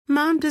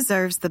Mom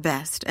deserves the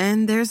best,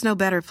 and there's no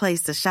better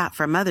place to shop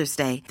for Mother's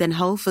Day than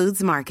Whole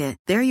Foods Market.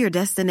 They're your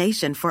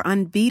destination for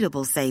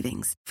unbeatable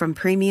savings, from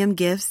premium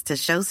gifts to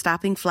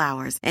show-stopping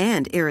flowers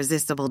and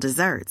irresistible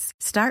desserts.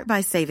 Start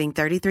by saving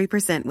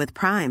 33% with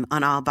Prime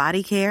on all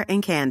body care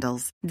and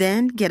candles.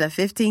 Then get a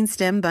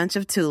 15-stem bunch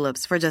of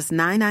tulips for just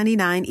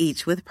 $9.99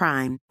 each with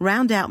Prime.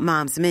 Round out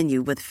Mom's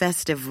menu with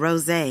festive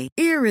rosé,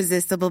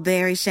 irresistible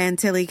berry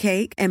chantilly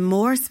cake, and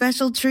more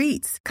special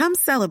treats. Come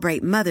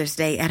celebrate Mother's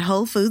Day at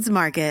Whole Foods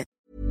Market.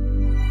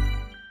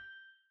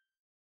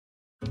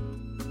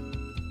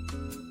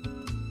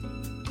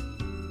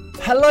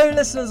 Hello,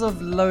 listeners of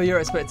Lower Your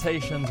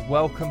Expectations.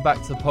 Welcome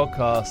back to the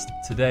podcast.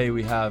 Today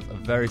we have a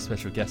very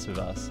special guest with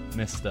us,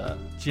 Mr.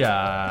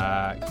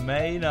 Jack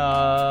Maynard.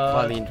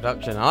 By the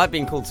introduction, I like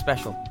being called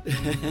special.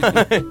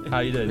 How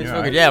you doing? It's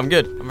good. Yeah, I'm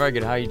good. I'm very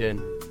good. How are you doing?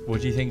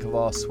 What do you think of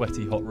our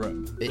sweaty hot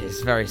room?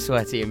 It's very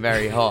sweaty and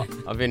very hot.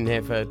 I've been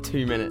here for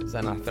 2 minutes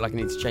and I feel like I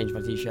need to change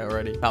my t-shirt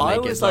already. I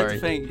always like to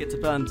think you get to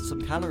burn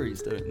some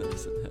calories doing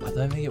this. I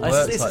don't think it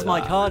works This like is my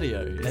that.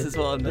 cardio. This is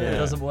what I'm doing. It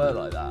doesn't work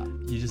like that.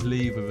 You just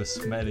leave with a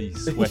smelly,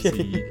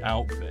 sweaty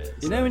outfit.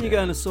 You know when you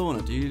go in a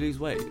sauna, do you lose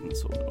weight in the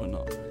sauna or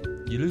not?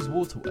 You lose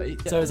water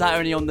weight. So is that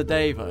only on the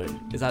day though?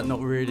 Is that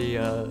not really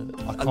a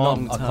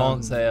long term? I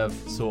can't say I've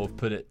sort of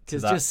put it to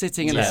Because that. just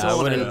sitting in a I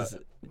sauna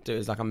wouldn't do it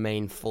as like a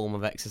main form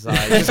of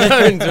exercise. Just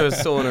going to a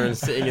sauna and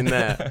sitting in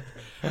there.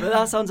 But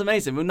that sounds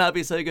amazing. Wouldn't that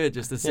be so good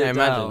just to sit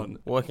Imagine down?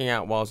 working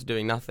out whilst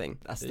doing nothing.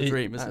 That's the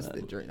dream, isn't That's it?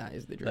 the dream. That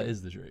is the dream. That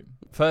is the dream.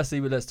 Firstly,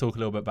 let's talk a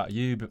little bit about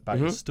you, about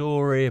your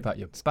story, about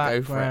your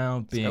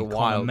background, being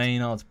Conor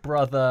Maynard's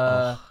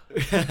brother.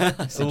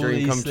 It's a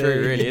dream come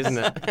true, really, isn't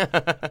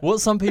it?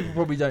 What some people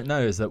probably don't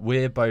know is that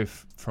we're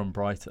both from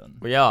Brighton.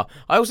 We are.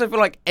 I also feel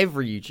like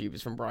every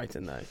YouTuber's from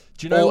Brighton, though.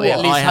 Do you know what? At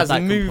least I have has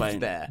that moved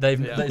complaint. there.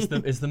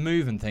 It's the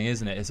moving thing,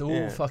 isn't it? It's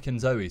all fucking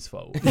Zoe's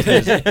fault.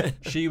 Because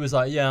she was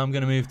like, yeah, I'm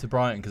going to move to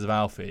Brighton because of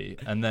Alfie.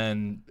 And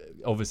then,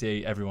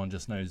 obviously, everyone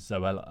just knows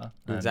Zoella.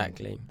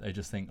 Exactly. They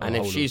just think, and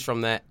if she's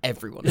from there,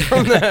 everyone's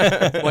from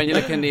there. When you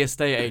look in the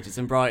estate agents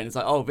in Brighton, it's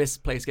like, oh, this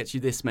place gets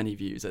you this many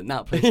views, and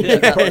that place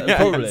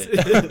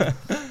probably.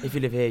 If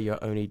you live here,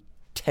 you're only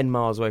 10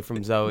 miles away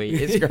from Zoe.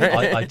 It's great.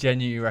 I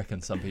genuinely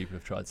reckon some people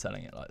have tried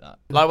selling it like that.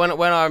 Like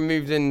when I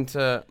moved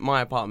into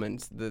my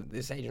apartment,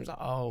 this agent was like,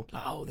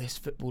 oh, this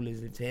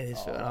footballer's lives here.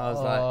 And I was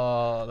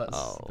like,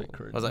 that's a bit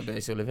cringe. I was like, but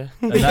they still live here.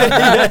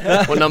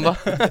 Now, What number?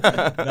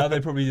 Now they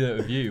probably do it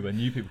with you when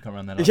new people come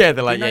around. They're like, Yeah,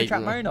 they're like,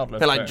 Jack Maynard lives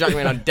they're like, there?" Jack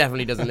Maynard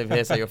definitely doesn't live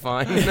here, so you're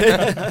fine.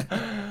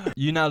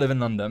 You now live in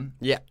London.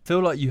 Yeah. Feel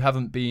like you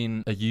haven't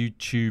been a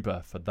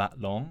YouTuber for that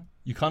long.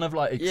 You kind of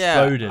like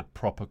exploded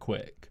proper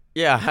quick.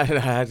 Yeah, I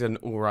had an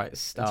alright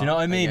start. Do you know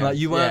what I mean? Like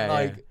you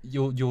weren't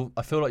you're.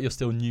 I feel like you're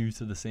still new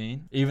to the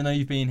scene, even though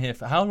you've been here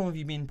for how long have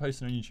you been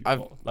posting on YouTube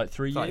for? Like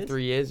 3 years. Like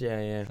 3 years,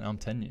 yeah. I'm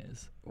 10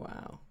 years.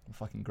 Wow. I'm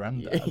fucking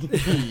granddad.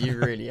 You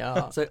really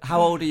are. So how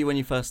old are you when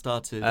you first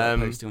started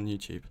posting on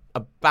YouTube?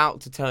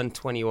 About to turn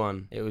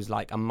 21. It was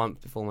like a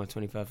month before my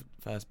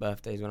 21st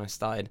birthday is when I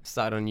started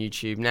on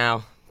YouTube.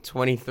 Now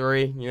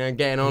 23,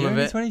 getting on You're a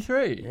bit.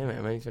 23. Yeah, man,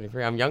 I'm only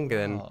 23. I'm younger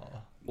than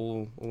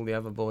all the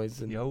other boys.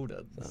 The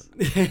older.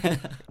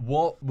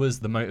 What was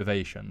the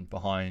motivation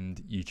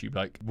behind YouTube?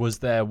 Like, was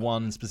there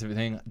one specific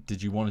thing?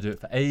 Did you want to do it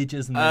for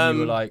ages, and then you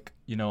were like,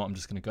 you know what, I'm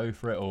just going to go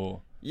for it,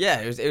 or? Yeah,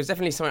 it was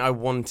definitely something I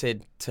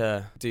wanted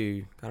to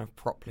do kind of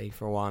properly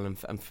for a while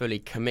and fully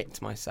commit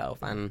to myself.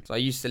 And so I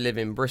used to live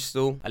in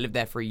Bristol. I lived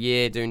there for a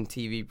year doing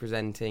TV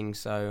presenting,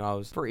 so I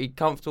was pretty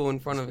comfortable in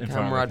front of the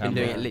camera. I'd been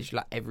doing it literally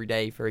like every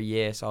day for a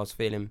year, so I was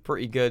feeling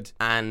pretty good.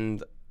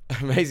 And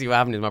basically what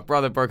happened is my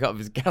brother broke up with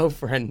his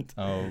girlfriend.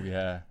 Oh,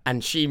 yeah.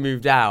 And she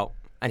moved out.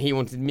 And he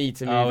wanted me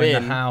to move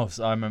in. The house.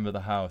 I remember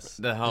the house.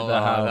 The whole.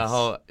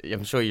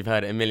 I'm sure you've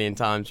heard it a million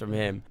times from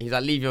him. He's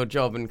like, leave your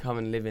job and come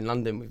and live in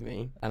London with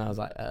me. And I was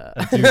like,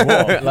 do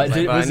what? Like,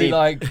 was he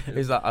like? I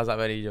was like,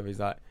 I need a job.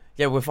 He's like,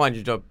 yeah, we'll find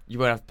your job. You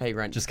won't have to pay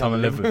rent. Just come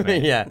and live with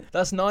me. Yeah.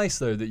 That's nice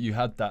though that you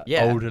had that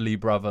elderly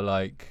brother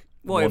like.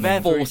 Well, you're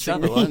there for each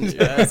other, weren't you?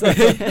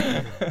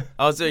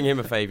 I was doing him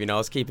a favour, I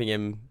was keeping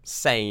him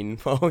sane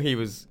while he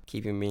was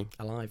keeping me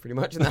alive pretty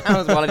much in the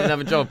house while I didn't have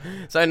a job.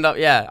 So I ended up,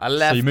 I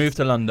left. So you moved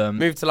to London.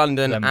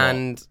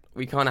 And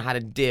we kind of had a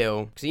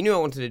deal. Because he knew I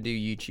wanted to do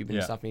YouTube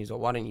and stuff. And he was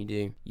like, why don't you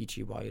do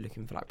YouTube while you're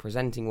looking for like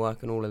presenting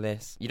work and all of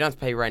this? You don't have to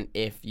pay rent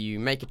if you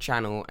make a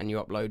channel and you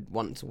upload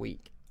once a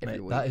week.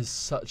 Mate, that is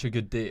such a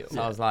good deal.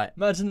 So I was like,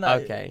 imagine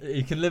that. Okay.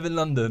 You can live in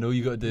London. All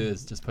you got to do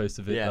is just post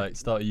a video, like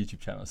start a YouTube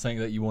channel, something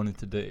that you wanted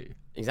to do.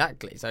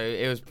 Exactly. So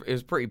it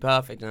was pretty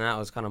perfect, and that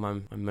was kind of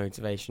my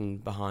motivation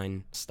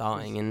behind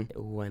starting, and it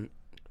all went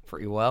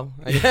pretty well,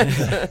 I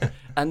guess.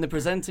 And the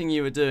presenting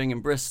you were doing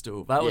in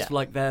Bristol, that was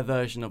like their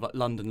version of like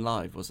London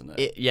Live, wasn't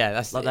it?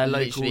 That's like their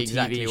local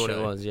exactly TV what show.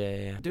 it was.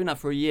 Yeah. Doing that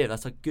for a year,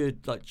 that's a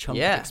good like chunk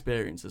of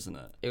experience, isn't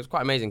it? It was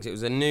quite amazing because it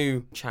was a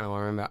new channel. I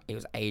remember it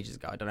was ages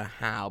ago. I don't know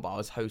how, but I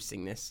was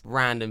hosting this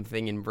random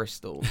thing in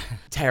Bristol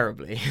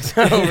terribly,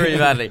 so really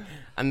badly.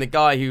 And the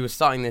guy who was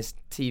starting this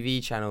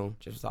TV channel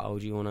just was like, oh,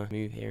 do you want to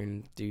move here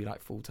and do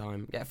like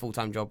get a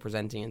full-time job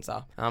presenting and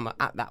stuff? And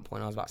at that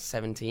point I was about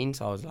 17,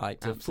 so I was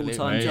like, a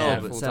full-time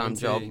job, full-time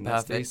job,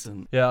 that's perfect.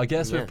 decent. Yeah, I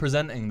guess with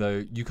presenting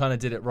though, you kind of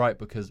did it right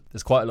because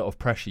there's quite a lot of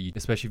pressure,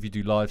 especially if you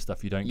do live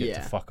stuff, you don't get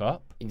to fuck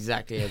up.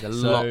 Exactly, it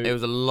was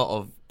a lot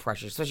of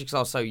pressure, especially because I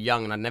was so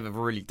young and I'd never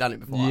really done it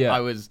before. Yeah.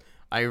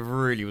 I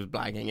really was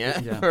blagging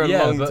it for a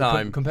long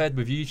time. Compared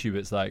with YouTube,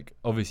 it's like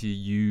obviously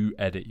you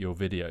edit your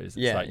videos.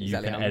 It's like you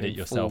can edit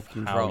yourself.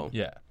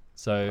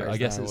 So Whereas I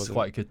guess it's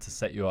quite good to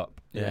set you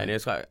up. Yeah, and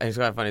it's quite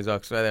funny as well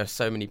because there are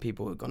so many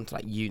people who've gone to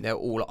like uni. I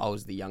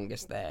was the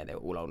youngest there. They were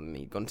all older than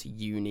me. Gone to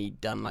uni,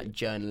 done like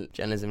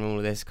journalism and all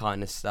of this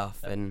kind of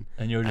stuff, and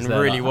you're just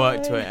really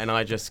worked to it. And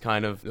I just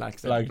kind of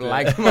lagged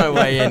my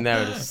way in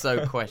there. It was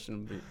so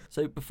questionable.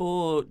 So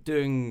before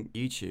doing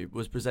YouTube,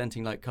 was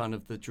presenting like kind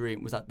of the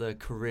dream? Was that the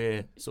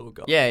career sort of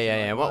goal?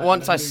 Yeah.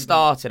 Once I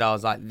started, I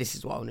was like, this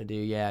is what I want to do.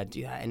 Yeah,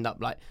 do that. End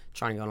up like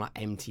trying to go on like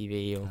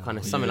MTV or kind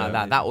of something like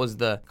that. That was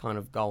the kind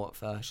of goal at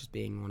first, just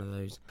being one of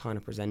those kind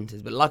of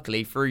presenters. But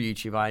luckily through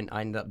YouTube, I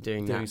ended up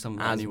doing that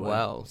as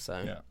well. So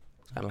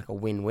it's kind of like a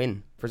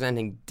win-win.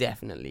 Presenting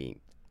definitely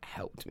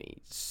helped me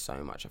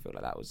so much. I feel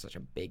like that was such a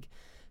big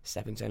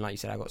stepping stone. Like you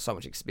said, I got so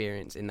much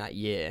experience in that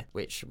year,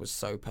 which was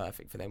so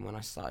perfect for them. When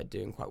I started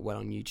doing quite well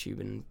on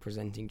YouTube and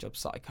presenting jobs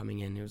started coming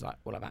in, it was like,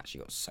 well, I've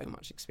actually got so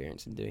much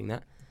experience in doing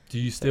that. Do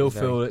you still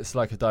feel it's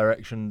like a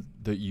direction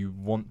that you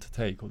want to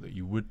take or that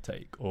you would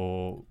take,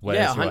 or where's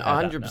your head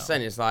at 100%. now?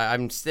 It's like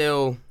I'm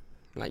still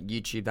like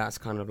YouTube. That's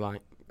kind of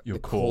like your the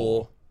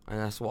core, and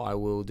that's what I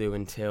will do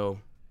until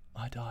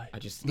I die. I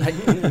just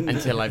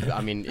until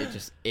it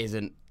just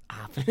isn't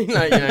happening.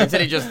 Like,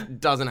 until it just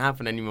doesn't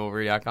happen anymore.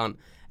 Really, I can't.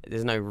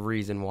 There's no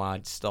reason why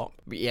I'd stop.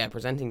 But yeah,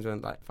 presenting's when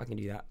like if I can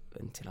do that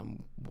until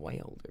I'm way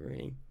older,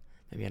 really.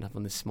 Maybe enough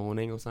on This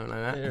Morning or something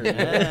like that.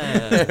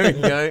 Yeah. There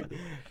we go.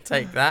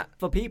 Take that.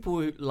 For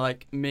people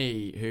like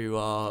me who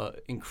are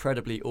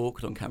incredibly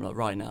awkward on camera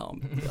right now,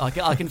 I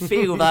can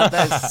feel that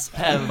there's a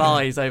pair of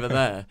eyes over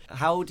there.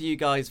 How do you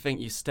guys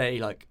think you stay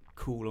like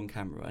cool on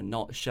camera and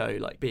not show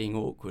like being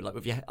awkward? Like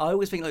with your, I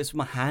always think like with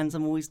my hands,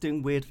 I'm always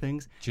doing weird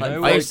things. Do you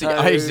know I used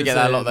to get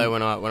that a lot though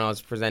when I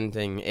was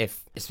presenting.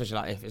 Especially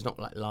like if it's not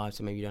like live,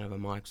 so maybe you don't have a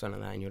mic or something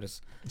like that, and you're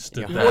just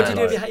stood your there. What do you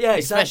do with your yeah,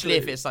 especially exactly.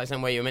 if it's like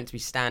somewhere you're meant to be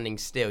standing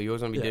still. You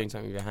always want to be doing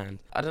something with your hand.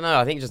 I don't know.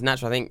 I think it's just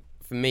natural. I think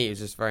for me, it was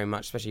just very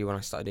much, especially when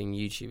I started doing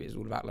YouTube, it was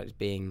all about like just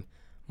being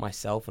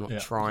myself and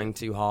not trying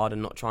too hard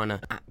and not trying to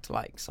act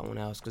like someone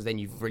else, because then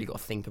you've really got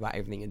to think about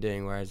everything you're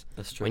doing, whereas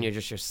when you're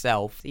just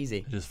yourself, it's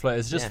easy.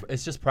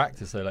 It's just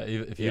practice though. Like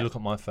if you look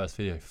at my first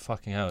video,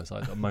 fucking hell, it's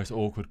like the most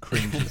awkward,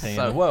 cringy thing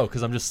in the world,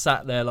 because I'm just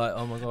sat there like,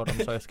 oh my god,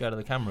 I'm so scared of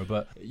the camera.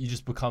 But you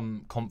just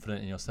become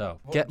confident in yourself.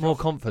 Get more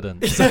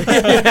confidence.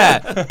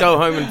 Go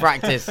home and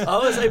practice. I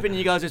was hoping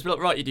you guys just be like,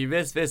 right, you do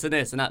this, this, and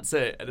this, and that's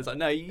it. And it's like,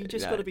 no, you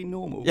just got to be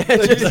normal.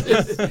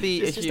 Just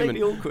be a just human. don't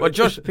be awkward. Well,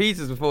 Josh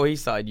Peters, before he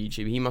started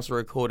YouTube, he must have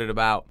recorded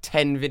about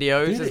 10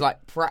 videos as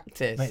like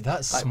practice. Mate,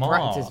 that's like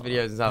smart. Practice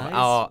videos and stuff.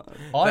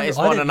 I it's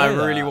one, didn't and I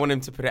know really that. want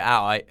him to put it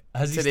out.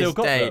 Has he to still this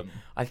got day, them?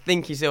 I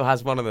think he still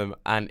has one of them,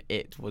 and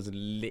it was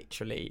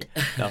literally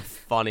the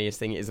funniest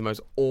thing. It is the most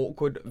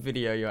awkward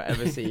video you'll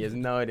ever see. He has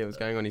no idea what's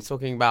going on. He's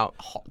talking about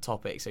hot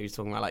topics, so he's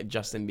talking about like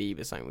Justin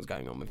Bieber, something was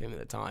going on with him at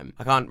the time.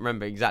 I can't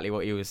remember exactly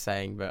what he was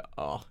saying, but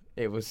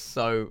it was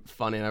so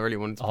funny, and I really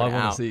wanted to put it out.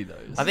 I want to see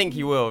those. I think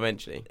he will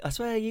eventually. I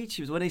swear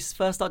YouTubers, when they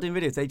first started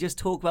doing videos, they just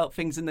talk about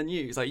things in the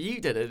news. Like,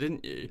 you did it,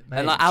 didn't you? Mate,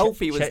 and like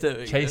Alfie was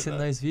doing chasing it.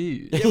 those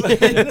views.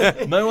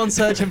 No one's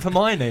searching for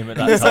my name at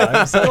that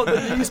time. So got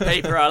the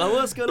newspaper out. Like,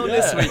 what's going on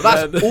this week?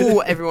 But that's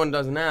all everyone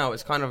does now.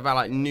 It's kind of about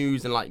like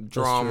news and like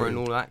drama and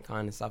all that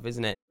kind of stuff,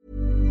 isn't it?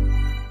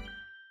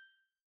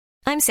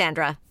 I'm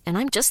Sandra, and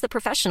I'm just the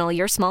professional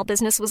your small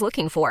business was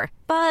looking for.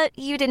 But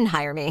you didn't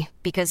hire me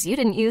because you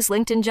didn't use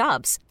LinkedIn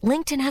Jobs.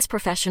 LinkedIn has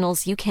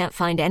professionals you can't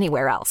find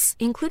anywhere else,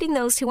 including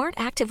those who aren't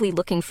actively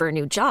looking for a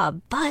new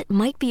job, but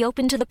might be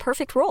open to the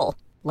perfect role,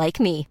 like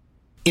me.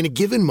 In a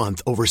given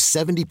month, over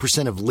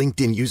 70% of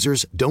LinkedIn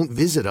users don't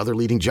visit other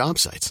leading job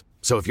sites.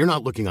 So if you're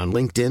not looking on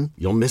LinkedIn,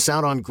 you'll miss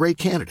out on great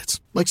candidates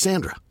like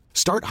Sandra.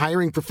 Start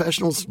hiring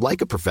professionals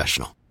like a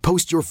professional.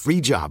 Post your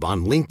free job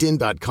on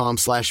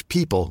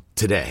linkedin.com/people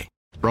today.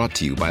 Brought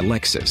to you by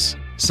Lexus.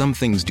 Some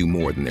things do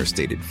more than their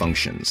stated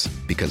functions,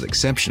 because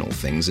exceptional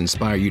things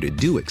inspire you to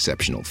do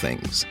exceptional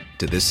things.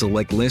 To this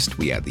select list,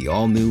 we add the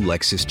all-new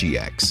Lexus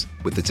GX.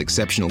 With its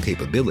exceptional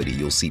capability,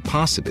 you'll see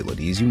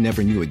possibilities you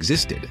never knew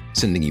existed,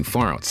 sending you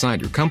far outside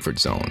your comfort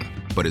zone.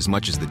 But as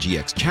much as the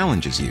GX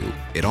challenges you,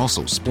 it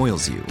also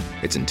spoils you.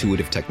 Its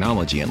intuitive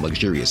technology and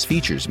luxurious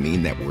features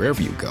mean that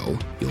wherever you go,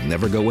 you'll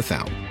never go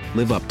without.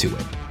 Live up to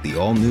it. The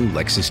all-new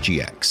Lexus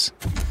GX.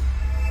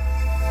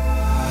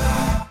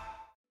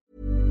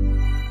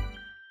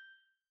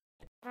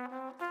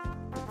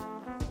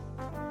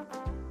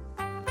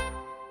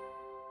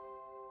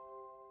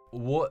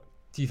 What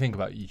do you think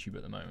about YouTube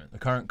at the moment? The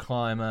current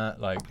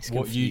climate, like It's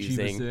what YouTube is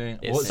confusing. doing.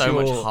 It's so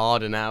much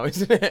harder now,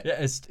 isn't it? Yeah,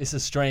 it's a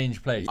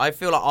strange place. I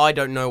feel like I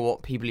don't know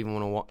what people even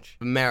want to watch.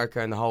 America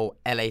and the whole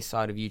LA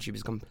side of YouTube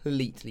is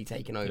completely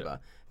taken over. Yeah.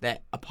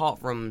 That apart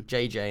from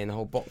JJ and the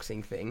whole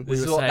boxing thing,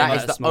 This is were what- saying that that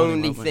is this the morning,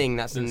 only weren't we? thing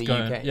that's in the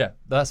UK. Yeah,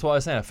 that's what I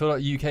was saying. I feel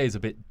like UK is a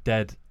bit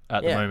dead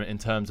at the Yeah. moment in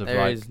terms of There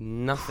like is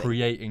nothing.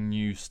 creating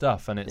new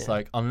stuff, and it's Yeah.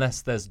 like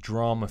unless there's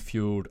drama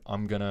fueled,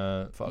 I'm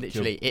gonna fuck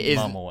Literally, your it is.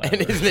 mum or It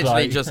whatever. is It's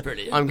literally like- just.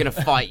 I'm gonna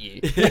fight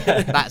you.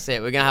 That's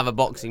it. We're gonna have a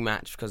boxing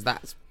match because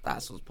that's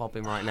what's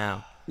popping right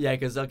now. Yeah,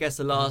 because I guess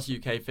the last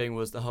UK thing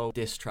was the whole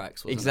diss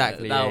tracks. Wasn't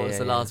Exactly, It? That yeah, was yeah,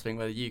 the yeah. last thing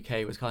where the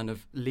UK was kind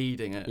of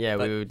leading it. Yeah,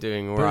 But we were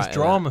doing all But right. it's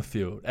drama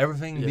fueled.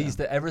 Everything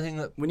Yeah. everything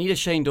that we need a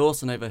Shane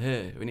Dawson over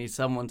here. We need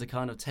someone to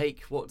kind of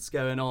take what's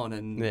going on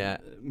and Yeah.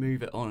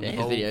 move it on. Yeah, and his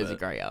evolve videos it. are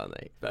great, aren't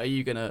they? But are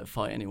you gonna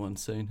fight anyone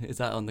soon? Is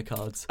that on the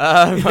cards?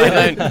 I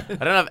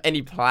don't have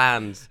any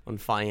plans on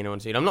fighting anyone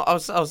soon. I'm not. I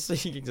was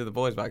speaking to the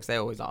boys back because they're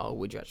always like, "Oh,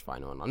 would you actually fight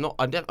anyone?" I'm not.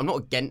 I'm not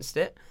against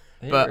it.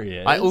 But Here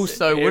he I is.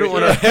 also Here wouldn't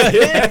he want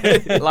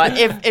to like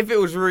if it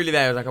was really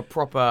there, it was like a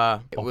proper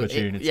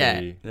Opportunity. yeah.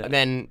 Yeah.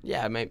 Then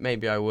yeah,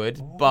 maybe I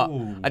would. But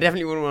Ooh. I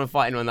definitely wouldn't want to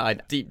fight anyone that I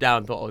deep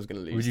down thought I was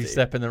going to lose. Would you to.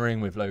 step in the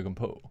ring with Logan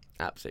Paul?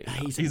 Absolutely.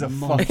 not. He's a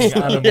monster.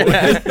 fucking animal.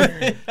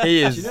 Yeah.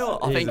 He is. Do you know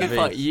what? I he think is if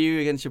a like beast. you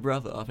against your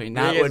brother, I think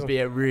Yeah, that he would is. be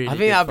a really. I think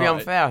good that'd be fight.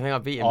 unfair. I think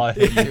I'd beat him. I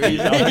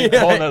think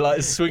Connor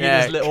like swinging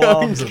his little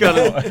arms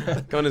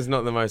about. Connor's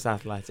not the most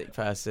athletic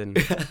person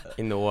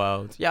in the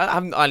world. Yeah, I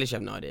literally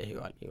have no idea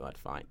who I'd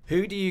fight.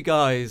 Who do you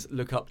guys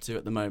look up to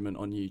at the moment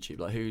on YouTube?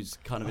 Like, who's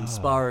kind of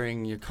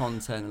inspiring your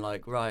content? And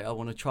like, right, I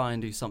want to try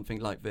and do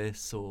something like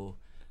this, or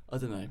I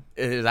don't know.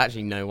 There's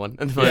actually no one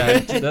at the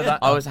Yeah, moment.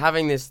 I was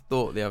having this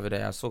thought the other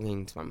day. I was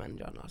talking to my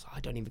manager, and I was like,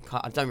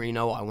 I don't really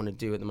know what I want to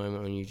do at the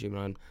moment on YouTube,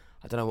 and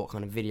I don't know what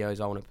kind of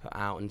videos I want to put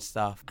out and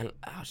stuff. And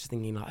I was just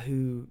thinking, like,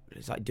 who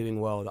is like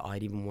doing well that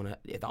I'd even want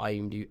to, that I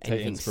even do Take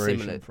anything inspiration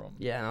similar from.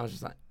 Yeah, and I was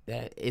just like,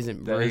 there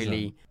isn't There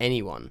really isn't.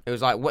 anyone. It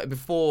was like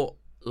before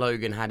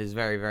Logan had his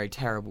very, very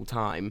terrible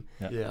time.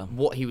 Yeah.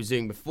 What he was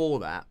doing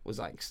before that was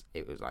like,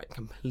 it was like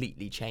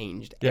completely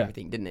changed Yeah.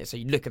 everything, didn't it? So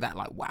you look at that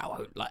like,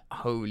 wow, like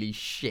holy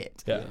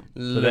shit. Yeah.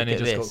 But Look then he at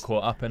just this. got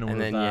caught up in all And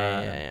of then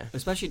that. yeah.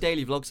 Especially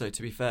daily vlogs, though.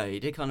 To be fair, he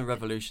did kind of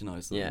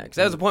revolutionise them. Yeah, because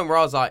there was a point where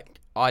I was like,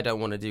 I don't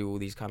want to do all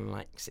these kind of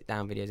like sit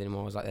down videos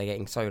anymore. I was like, they're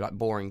getting so like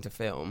boring to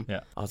film. Yeah.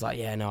 I was like,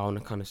 yeah, no, I want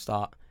to kind of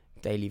start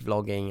daily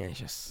vlogging, and it's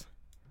just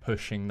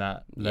Pushing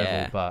that level,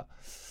 Yeah. but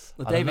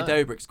Well, I don't David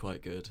know. Dobrik's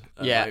quite good.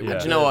 at, yeah. like, Do you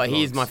Yeah. know what? vlogs.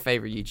 He's my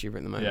favorite YouTuber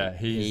at the moment. yeah,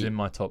 he's in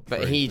my top.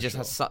 But 3 he for just sure.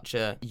 has such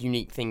a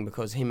unique thing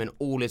because him and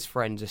all his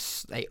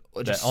friends they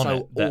are just They're on so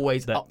it. They're-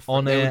 always they're up for it.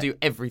 on They will it. do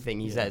everything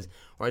he says.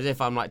 Whereas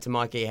if I'm like to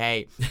Mikey,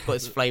 hey, got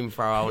this flamethrower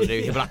I want to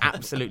do, he'll be like,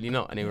 absolutely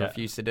not, and he'll Yeah.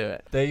 refuse to do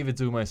it.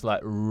 David's almost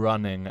like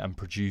running and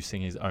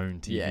producing his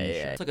own TV Yeah, show.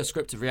 yeah. It's like a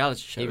scripted reality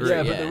show. He isn't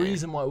Yeah, it? but the Yeah.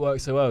 reason why it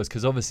works so well is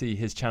because obviously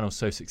his channel's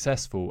so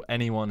successful.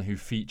 Anyone who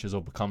features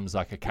or becomes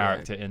like a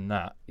character in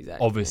that,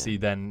 Exactly, obviously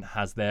then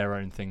has their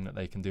own thing that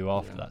they can do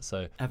after that.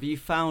 So Have you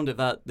found it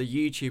that the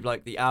YouTube,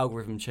 like the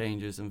algorithm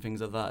changes and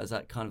things like that, has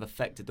that kind of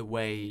affected the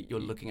way you're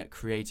looking at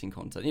creating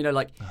content? You know,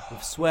 like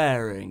with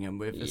swearing and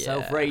with the Yeah.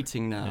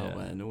 self-rating now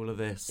Yeah. and all of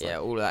this. Yeah,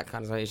 all of that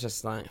kind of stuff. It's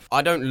just like,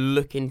 I don't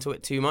look into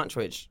it too much,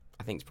 which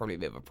I think is probably a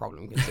bit of a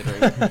problem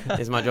considering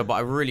it's my job, but I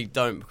really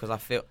don't because I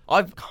feel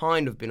I've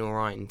kind of been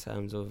alright in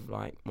terms of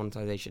like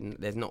monetization.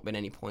 There's not been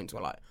any points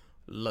where like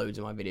loads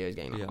of my videos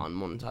getting like,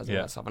 unmonetized and all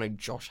Yeah. that stuff. I know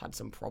Josh had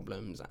some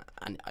problems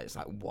and it's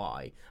like,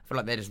 why? I feel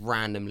like they're just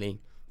randomly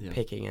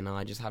picking and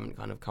I just haven't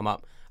kind of come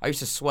up. I used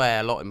to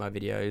swear a lot in my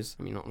videos.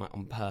 I mean, not like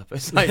on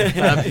purpose, like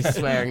purposely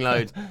swearing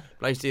loads.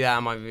 But I used to do that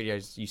and my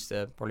videos used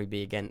to probably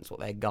be against what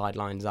their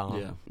guidelines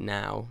are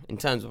now in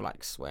terms of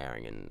like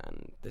swearing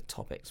and the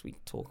topics we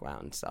talk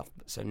about and stuff.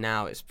 So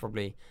now it's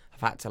probably,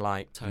 I've had to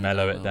like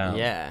mellow it down.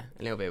 yeah,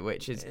 a little bit,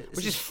 which is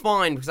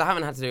fine because I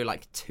haven't had to do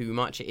like too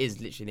much. It is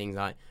literally things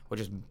like we're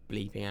just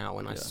bleeping out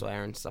when I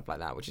swear and stuff like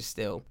that, which is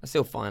still I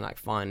still find like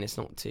fine. It's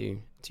not too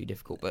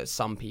difficult, but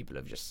some people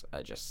are just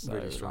so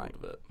Really like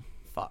struggled with it.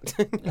 fucked.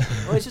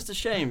 Well, it's just a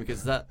shame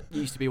because that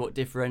used to be what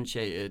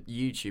differentiated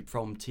YouTube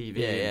from TV.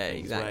 Yeah, and yeah, things,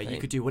 exactly. Where you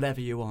could do whatever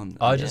you want.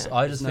 I and just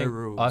there's no think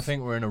rules. I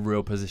think we're in a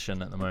real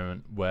position at the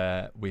moment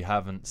where we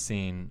haven't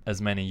seen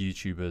as many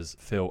YouTubers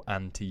feel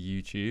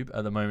anti-YouTube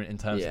at the moment in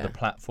terms of the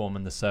platform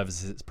and the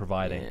services it's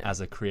providing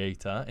as a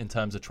creator. In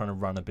terms of trying to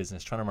run a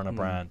business, trying to run a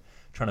brand,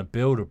 trying to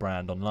build a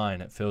brand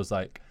online, it feels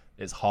like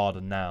it's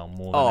harder now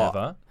more than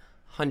ever.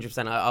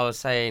 100%. I was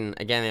saying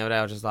again the other day,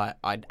 I was just like,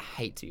 I'd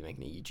hate to be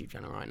making a YouTube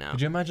channel right now.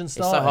 Could you imagine It's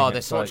starting? so hard.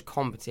 There's It's so like- much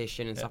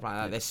competition and stuff like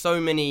that. There's so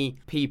many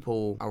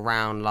people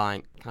around,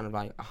 like kind of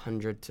like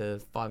 100 to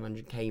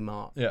 500k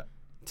mark. Yeah.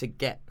 To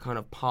get kind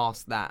of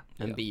past that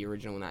and be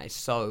original, and that is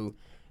so.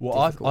 Well,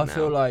 I difficult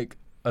feel now. like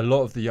a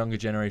lot of the younger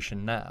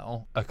generation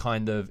now are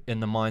kind of in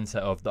the mindset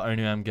of the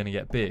only way I'm going to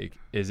get big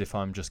is if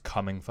I'm just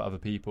coming for other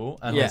people.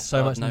 And there's so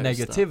I've much noticed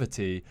that.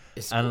 negativity.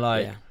 And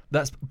like, yeah.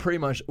 that's pretty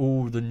much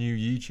all the new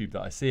YouTube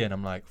that I see. And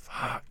I'm like,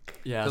 fuck.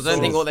 Yeah, Because I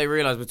don't think what they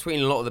realise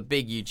between a lot of the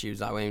big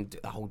YouTubers, like when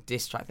the whole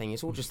diss track thing,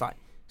 it's all just like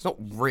it's not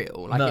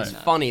real. Like No. it's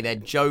funny. They're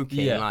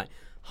joking. Yeah. Like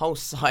whole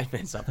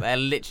Sidemen stuff. They're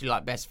literally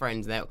like best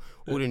friends. They're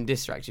all doing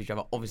diss tracks to each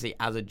other, obviously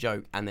as a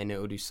joke, and then it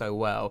will do so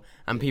well,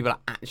 and people are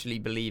actually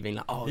believing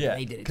like, oh, Yeah,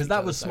 they did it. because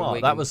that was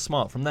smart. That was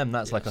smart from them.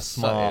 That's like a it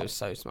smart was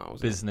so smart,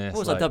 wasn't business.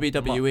 Well, it's like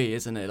WWE,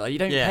 isn't it? Like you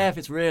don't Yeah. care if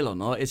it's real or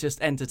not. It's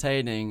just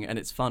entertaining and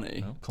it's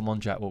funny. Oh, come on,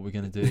 Jack, what we're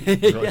going to do?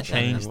 We've got to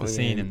change the it?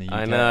 scene in the UK.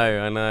 I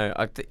know.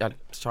 I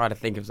try to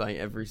think of something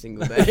every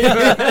single day.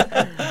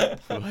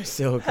 But I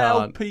still can't.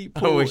 Help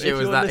people. I wish if it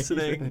was you're that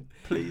listening, easy.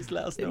 please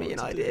let us know. Give me what an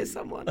to idea, do.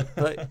 someone.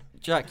 But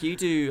Jack, you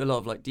do a lot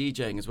of like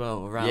DJing as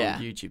well around Yeah.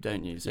 YouTube,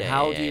 don't you? So Yeah,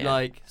 how yeah, do you yeah.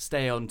 like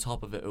stay on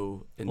top of it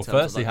all? In Well, terms of,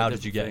 firstly, like, how the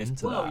did you different get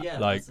things? into Well, that? yeah,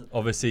 Like, that's-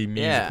 obviously,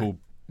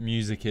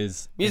 music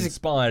is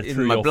inspired in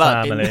through my your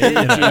blood, family. in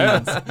you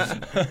know?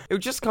 It was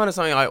just kind of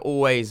something I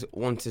always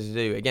wanted to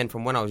do. Again,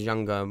 from when I was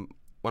younger,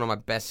 one of my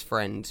best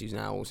friends, who's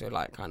now also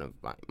like kind of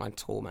like my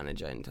tour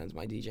manager in terms of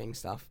my DJing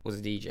stuff, was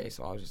a DJ.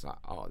 So I was just like,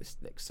 oh, this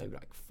looks so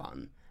like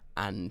fun.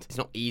 And it's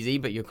not easy,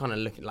 but you're kind of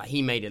looking like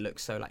he made it look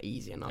so like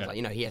easy. And I was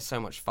like, he has so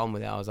much fun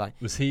with it. I was like,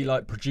 Was he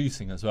like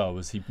producing as well?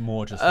 Was he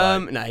more just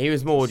like no, he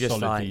was more just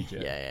solid like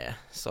DJ?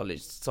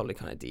 solid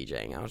kind of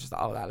DJing. And I was just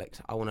like, oh, Alex,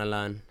 I want to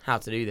learn how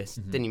to do this.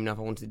 Didn't even know if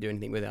I wanted to do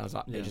anything with it. I was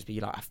like, it'd just be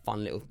like a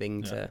fun little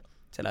thing to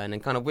learn.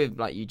 And kind of with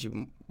like YouTube,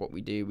 and what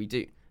we do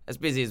as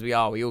busy as we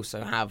are, we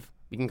also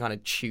we can kind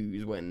of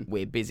choose when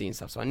we're busy and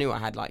stuff. So I knew I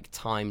had like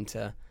time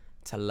to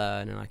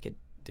learn, and I could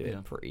do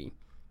it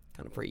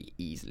pretty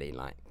easily,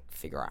 like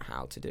figure out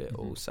how to do it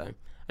all. So I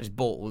just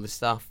bought all the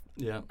stuff.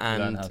 Yeah.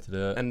 And learn how to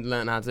do it. And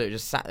learn how to do it.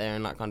 Just sat there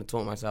and like kind of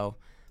taught myself.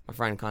 My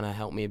friend kind of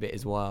helped me a bit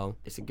as well.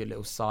 It's a good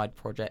little side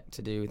project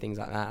to do, things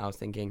like that. I was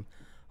thinking,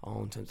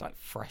 in terms of like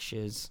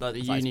freshers, Like the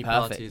it's uni it's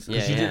perfect. parties.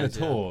 Because you did a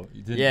tour.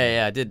 You did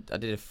I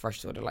did a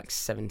fresh tour. I did like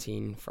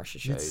 17 fresher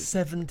You did shows.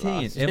 17.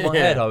 last In year. my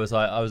head, I was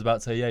about to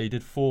say, you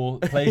did 4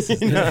 places,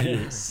 didn't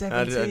you?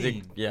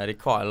 17. I did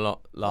quite a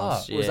lot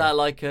last year. Was that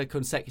like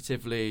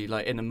consecutively,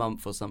 like in a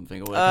month or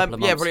something, or a couple of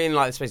months? Yeah, probably in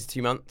like the space of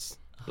 2 months.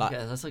 Like,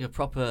 Okay, that's like a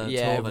proper tour,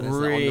 yeah, then, isn't it, on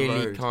the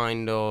really road?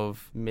 kind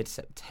of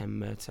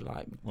mid-September to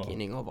like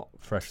beginning of October.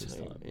 Freshers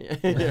time.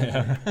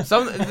 Yeah.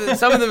 Some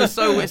of them are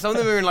so weird. Some of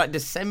them are in like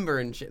December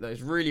and shit though.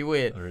 It's really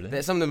weird. Oh,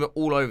 really? Some of them are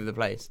all over the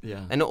place.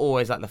 Yeah. They're not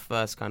always like the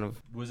first kind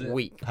of Was it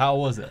week. How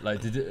was it?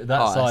 Like, did it,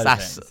 that side of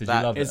things? Did you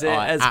love is it? it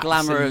as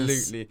glamorous?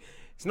 Absolutely.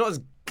 It's not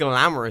as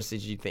glamorous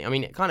as you think. I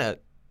mean, it kind of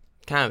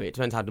can be. It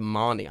depends how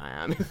demanding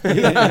I am.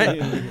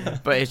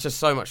 But it's just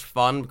so much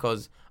fun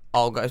because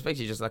I'll go,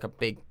 especially just like a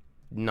big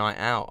night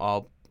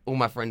out. All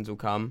my friends will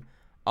come.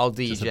 I'll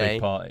DJ Just a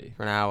big party.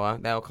 for an hour.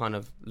 They'll kind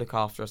of look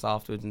after us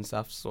afterwards and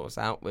stuff, sort us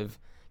out with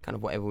kind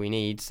of whatever we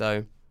need.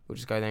 So we'll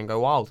just go there and go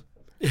wild.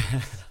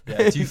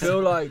 Yeah. Do you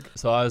feel like?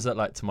 So I was at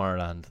like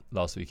Tomorrowland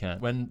last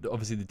weekend. When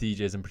obviously the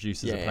DJs and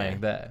producers are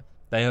playing there,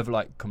 they have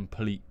like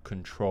complete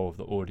control of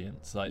the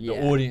audience. Like the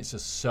audience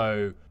is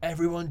so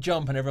everyone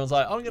jump and everyone's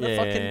like, I'm gonna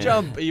fucking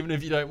jump even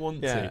if you don't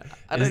want to.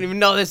 I don't even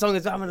know this song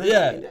is happening.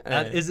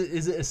 And is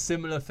it a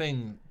similar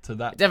thing to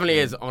that? It definitely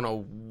is on a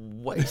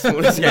way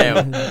smaller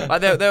scale. Like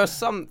there were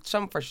some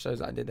fresh shows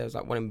that I did. There was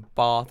like one in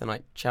Bath and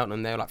like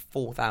Cheltenham. There were like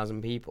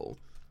 4,000 people.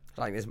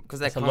 Like this because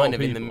they're That's a lot kind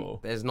of of in the. people.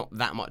 There's not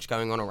that much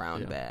going on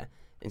around there.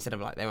 Instead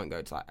of like they won't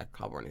go to like a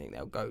club or anything,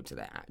 they'll go to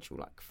their actual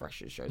like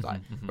freshers shows.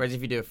 Like whereas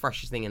if you do a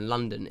freshers thing in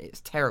London,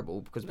 it's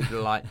terrible because people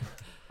are like,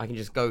 I can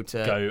just go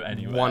to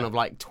anywhere. one of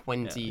like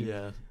 20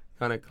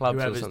 kind of clubs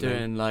or Whoever's something.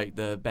 doing like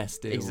the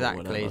best deal. Or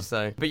Exactly. whatever.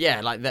 So, but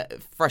yeah, like the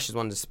freshers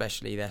ones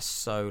especially, they're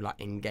so like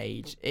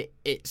engaged.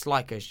 It's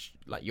like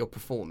like you're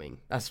performing.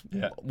 That's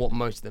what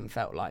most of them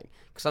felt like.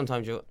 Because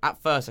sometimes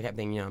at first I kept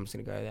thinking, I'm just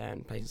gonna go there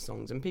and play some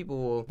songs, and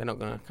they're not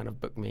gonna kind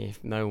of book me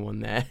if no one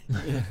there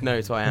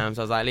knows who I am.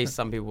 So I was like, at least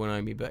some people will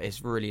know me, but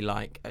it's really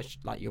like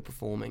you're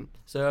performing.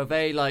 So are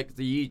they like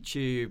the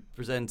YouTube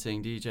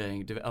presenting,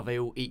 DJing? Are they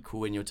all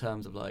equal in your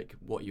terms of like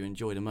what you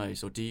enjoy the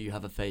most, or do you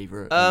have a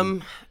favourite?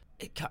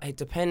 It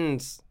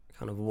depends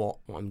kind of what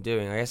I'm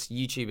doing. I guess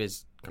YouTube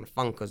is kind of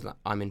fun because like,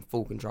 I'm in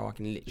full control. I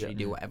can literally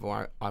do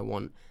whatever I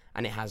want,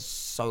 and it has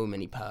so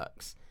many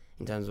perks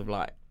in terms of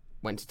like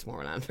went to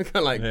Tomorrowland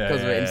like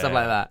because of it and stuff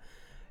like that.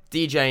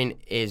 DJing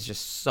is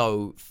just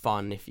so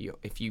fun if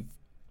you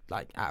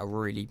like at a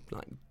really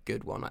like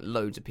good one, like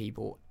loads of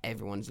people,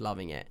 everyone's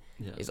loving it.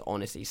 It's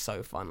honestly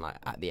so fun. Like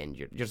at the end,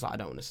 you're just like I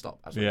don't want to stop.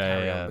 I just want to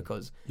carry on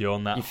because you're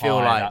on that you feel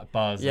high, like that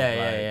buzz.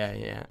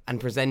 Yeah. And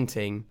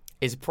presenting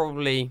is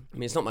probably, I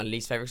mean, it's not my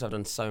least favourite because I've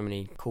done so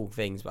many cool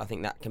things, but I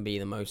think that can be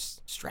the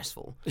most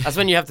stressful. That's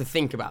when you have to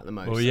think about the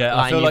most. Well, yeah,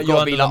 like, I feel like you're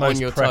under the most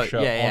on your pressure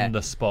toe. on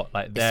the spot,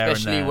 like there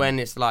Especially and there. when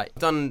it's like,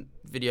 I've done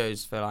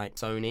videos for like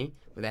Sony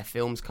with their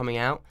films coming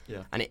out,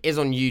 and it is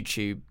on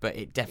YouTube, but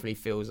it definitely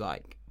feels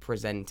like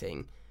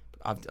presenting.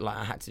 I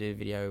had to do a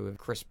video with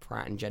Chris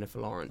Pratt and Jennifer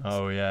Lawrence.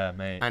 Oh yeah,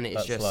 mate. And it's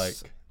that's just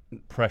like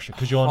pressure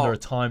because you're under a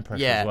time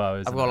pressure as well.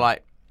 Isn't I've got it?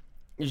 like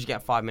usually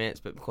get 5 minutes,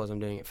 but because I'm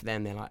doing it for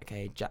them, they're like,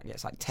 okay, Jack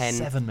gets like 10.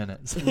 7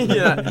 minutes.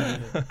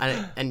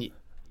 And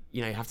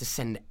you know, you have to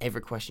send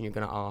every question you're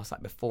going to ask,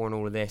 like, before and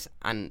all of this.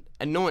 And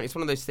annoying, it's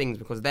one of those things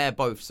because they're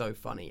both so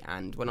funny.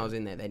 And when I was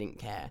in there, they didn't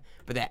care.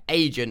 But their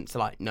agents are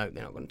like, no,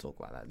 they're not going to talk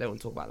about that. They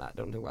don't talk about that.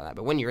 They don't talk about that.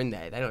 But when you're in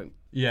there, they don't.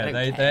 Yeah,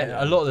 they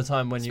a lot of the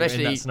time when you're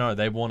in that scenario,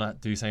 they want to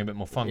do something a bit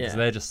more fun because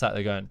they're just sat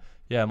there going,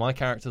 yeah, my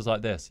character's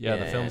like this. Yeah,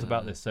 the film's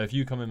about this. So if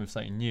you come in with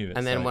something new, it's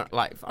and then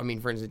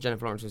for instance,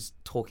 Jennifer Lawrence was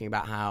talking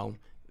about how,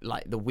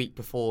 like, the week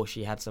before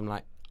she had some,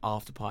 like,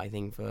 after party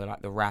thing for,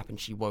 like, the rap, and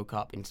she woke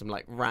up in some,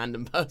 like,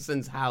 random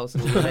person's house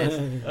and all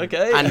this.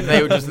 Okay. And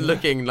they were just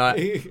looking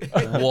like,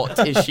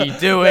 what is she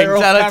doing?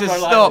 Tell her to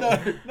stop.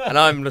 No. And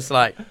I'm just,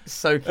 like,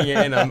 soaking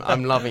it in.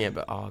 I'm loving it.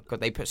 But, oh, God,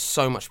 they put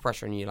so much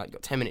pressure on you. Like, you've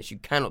got 10 minutes. You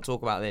cannot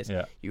talk about this.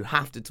 Yeah. You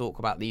have to talk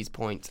about these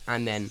points.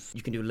 And then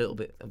you can do a little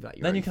bit of that.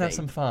 Then you can have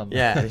some fun.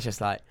 Yeah. And it's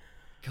just like,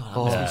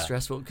 God, that must be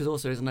stressful. Because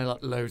also, isn't there,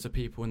 like, loads of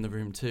people in the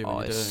room too when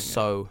you're doing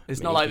so it?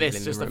 It's not like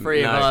this, just the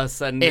three of us.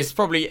 And it's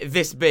probably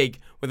this big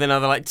with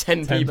another, like,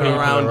 10 people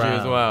around you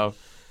as well.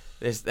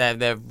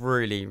 They're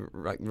really,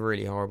 like,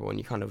 really horrible, and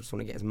you kind of just want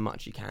to get as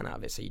much you can out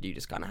of it. So you do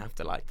just kind of have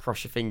to, like,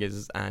 cross your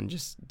fingers and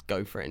just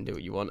go for it and do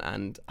what you want,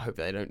 and hope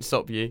they don't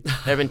stop you. There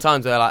have been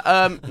times where they're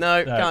like,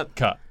 no, can't.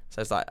 Cut.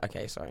 So it's like,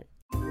 okay, sorry.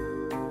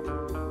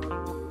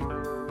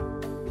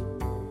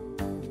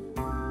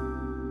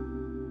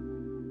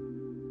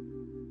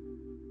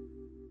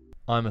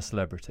 I'm a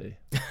celebrity.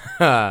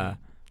 What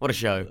a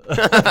show.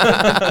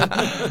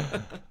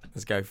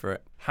 Let's go for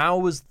it. How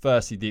was,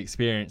 firstly, the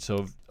experience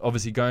of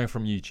obviously going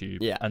from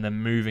YouTube and then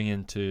moving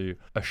into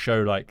a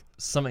show like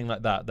something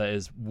like that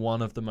is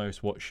one of the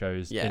most watched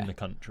shows in the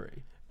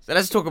country? So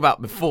let's talk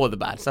about before the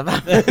bad stuff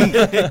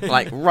happened.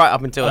 Like, right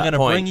up until that point. I'm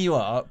going to bring you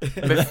up.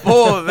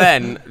 Before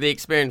then, the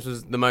experience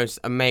was the most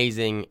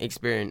amazing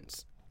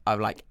experience I've,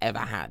 like, ever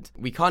had.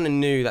 We kind of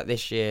knew that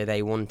this year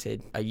they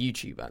wanted a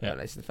YouTuber. Yeah.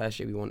 This is the first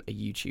year we want a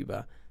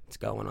YouTuber to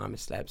go on I'm a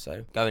Celeb.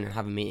 So go in and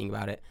have a meeting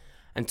about it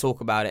and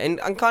talk about it.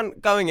 And kind of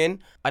going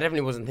in, I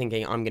definitely wasn't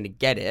thinking I'm going to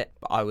get it,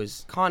 but I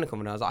was kind of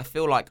confident. I was like, I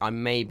feel like I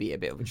may be a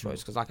bit of a choice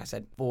because, like I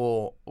said,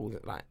 before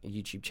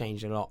YouTube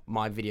changed a lot,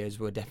 my videos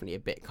were definitely a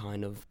bit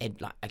kind of,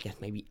 I guess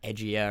maybe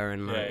edgier.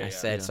 And I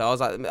said, so I was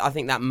like, I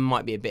think that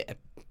might be a bit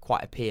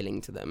quite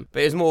appealing to them.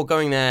 But it was more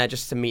going there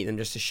just to meet them,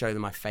 just to show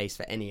them my face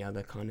for any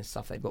other kind of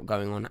stuff they've got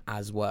going on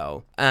as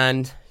well.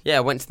 And yeah,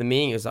 I went to the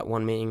meeting. It was like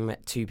one meeting,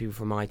 met two people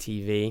from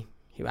ITV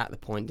who at the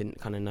point didn't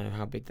kind of know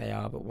how big they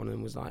are, but one of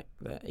them was like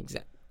the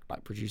exec,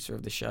 like, producer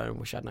of the show.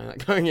 Wish I'd known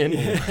that going in.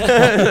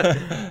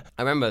 I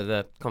remember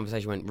the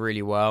conversation went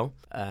really well,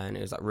 and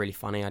it was, like, really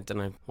funny. I don't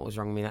know what was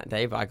wrong with me that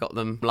day, but I got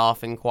them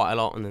laughing quite a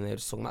lot, and then they were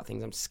just talking about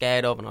things I'm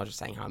scared of, and I was just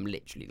saying how I'm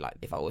literally, like,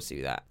 if I was to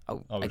do that,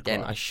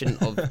 I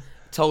shouldn't have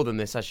told them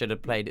this. I should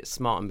have played it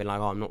smart and been like,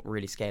 I'm not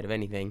really scared of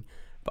anything.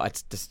 But I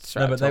just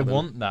no, but they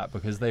want that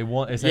because they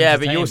want. It's yeah,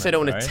 but you also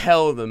don't want to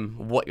tell them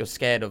what you're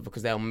scared of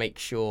because they'll make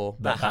sure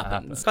that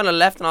happens. Kind of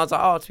left, and I was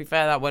like, oh, to be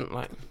fair, that went,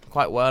 like,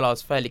 quite well. I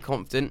was fairly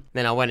confident.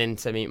 Then I went in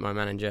to meet my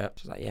manager.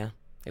 She was like, yeah,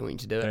 they want you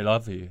to do it. They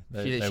love you.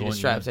 She just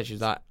straight up said, she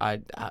was like, I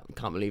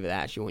can't believe it. They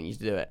actually want you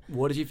to do it.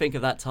 What did you think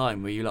of that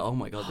time? Were you like, oh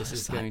my God, this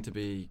is going to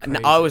be crazy?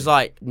 And I was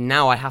like,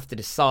 now I have to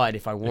decide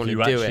if I want to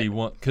do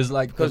it. Because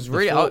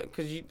really,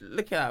 because you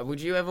look at that.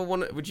 Would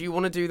you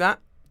want to do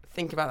that?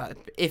 Think about that.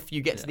 If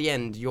you get to the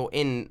end, you're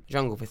in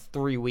jungle for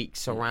 3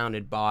 weeks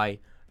surrounded by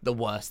the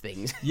worst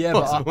things. Yeah,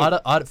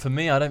 but for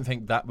me, I don't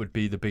think that would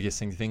be the biggest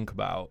thing to think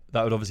about.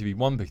 That would obviously be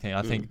one big thing.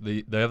 I think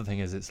the other thing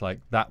is it's like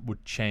that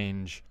would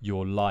change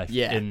your life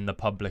in the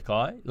public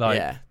eye.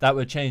 Like that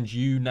would change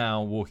you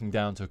now walking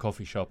down to a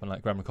coffee shop and,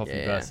 like, grabbing a coffee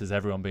versus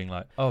everyone being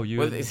like, oh,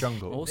 you're in the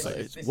jungle. Also,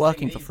 it's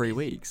working for 3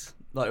 weeks.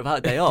 Like, without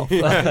a day off.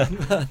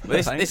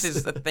 This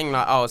is the thing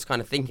that I was kind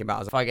of thinking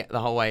about. Is if I get the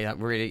whole way, like,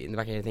 really in the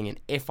back of your thinking,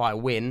 if I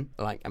win,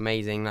 like,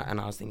 amazing. And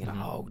I was thinking,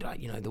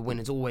 the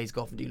winners always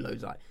go off and do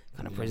loads, like,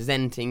 kind of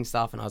presenting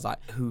stuff. And I was like,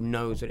 who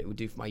knows what it would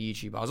do for my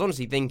YouTube? I was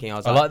honestly thinking, I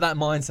like that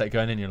mindset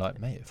going in. You're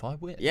like, mate, if I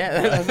win.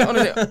 Yeah,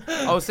 honestly,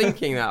 I was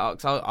thinking that.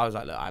 Cause I was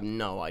like, look, I have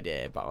no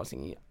idea. But I was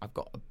thinking, I've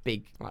got a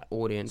big, like,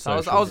 audience. I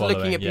was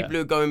looking at people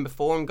who are going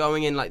before and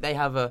going in. Like, they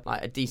have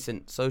a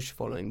decent social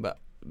following, but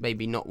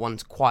maybe not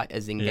one's quite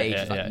as engaged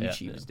as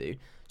YouTubers do.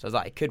 So I was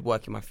like, it could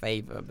work in my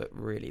favour, but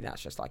really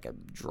that's just like a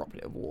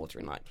droplet of water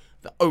in, like,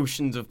 the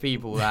oceans of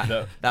people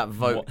that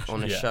vote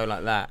on a show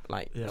like that.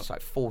 Like, it's like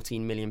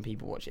 14 million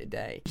people watch it a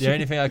day. The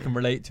only thing I can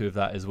relate to with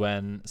that is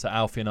when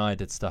Alfie and I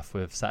did stuff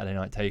with Saturday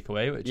Night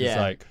Takeaway, which is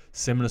like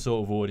similar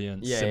sort of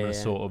audience, similar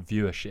sort of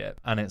viewership.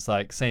 And it's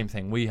like same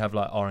thing. We have,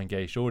 like, our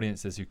engaged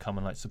audiences who come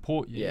and, like,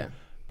 support you. Yeah.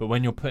 But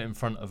when you're put in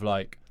front of,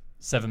 like,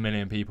 7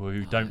 million people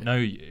who don't know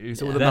you.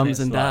 It's all the mums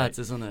and dads,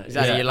 isn't it?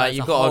 Exactly. Yeah. Like,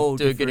 you've got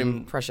to do a good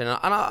impression.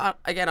 And I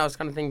was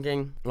kind of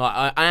thinking,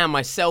 like, I am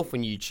myself on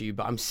YouTube,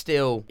 but I'm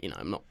still,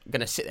 I'm not going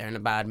to sit there in a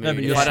bad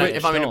mood. No,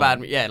 if I'm in a bad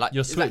mood, like,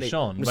 you're switched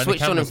on. I'm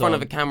switched on in front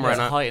of a camera.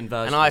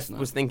 And I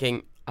was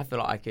thinking, I feel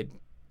like I could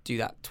do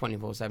that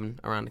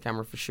 24/7 around the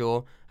camera for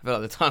sure. I feel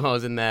like the time I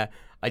was in there,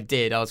 I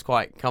did. I was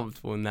quite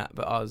comfortable in that,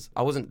 but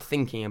I wasn't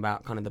thinking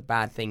about kind of the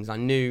bad things. I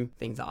knew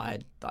things that I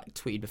had like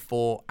tweeted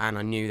before, and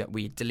I knew that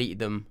we deleted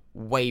them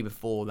way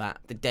before that.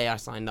 The day I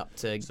signed up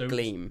to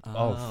Gleam.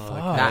 Oh,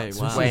 fuck. That's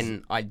wow.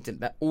 when I did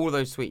that. All of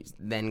those tweets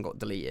then got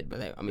deleted, but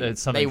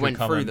Something they could went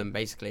come through in. them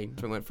basically.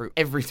 We went through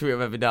every tweet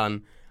I've ever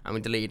done, and we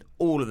deleted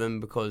all of them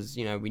because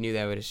we knew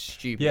they were just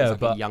stupid. Yeah, It's like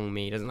but a young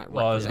me doesn't like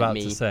Well, I was represent about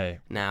me to say.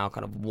 now.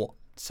 Kind of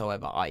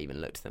whatsoever. I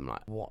even looked at them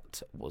like,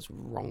 what was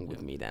wrong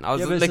with me then? I was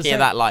Yeah, but it's the looking at same-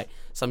 that like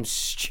some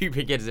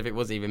stupid kid as if it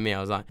wasn't even me.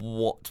 I was like,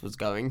 what was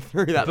going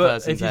through that But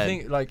person's if you head?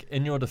 think, like,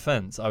 in your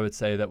defense, I would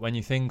say that when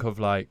you think of,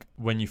 like,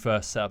 when you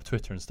first set up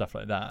Twitter and stuff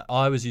like that,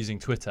 I was using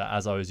Twitter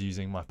as I was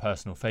using my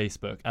personal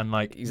Facebook. And,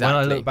 like, when I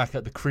Exactly. look back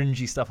at the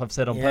cringy stuff I've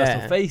said on Yeah.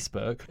 personal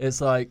Facebook,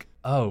 it's like,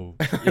 oh,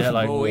 yeah,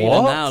 like, Or what? even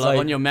now, like, Like,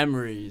 on your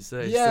memories,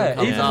 it Yeah, still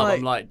comes even up. like-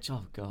 I'm like,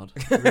 oh god,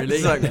 really?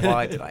 It's like,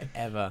 why did I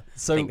ever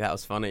think that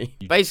was funny?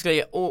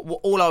 Basically,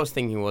 all I was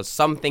thinking was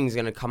something's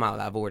going to come out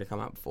that have already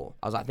come out before.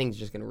 I was like, things are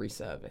just going to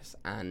resurface,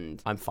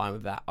 and I'm fine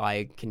with that.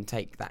 I can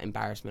take that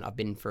embarrassment. I've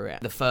been through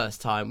it the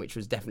first time, which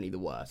was definitely the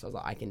worst. I was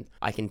like,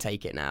 I can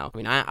take it now. I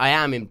mean, I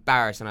am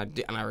embarrassed and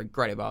I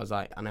regret it, but I was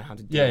like, I know how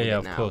to deal with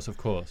it now. of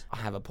course. I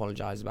have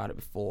apologised about it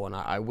before, and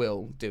I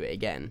will do it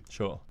again.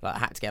 Sure. Like, I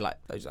had to get like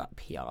those like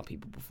PR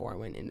people before I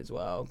went in as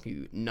well,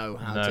 who know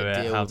how Know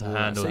to deal how with to all that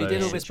handle So you stuff. did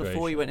all those this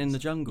before you went in the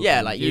jungle?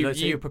 Yeah, didn't like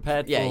so you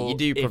prepared. Yeah, for you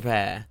do if-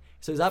 prepare.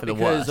 So is that for the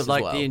because worst of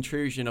like as well. the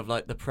intrusion of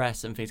like the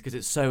press and things? Because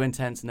it's so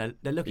intense, and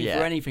they're looking Yeah.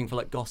 for anything for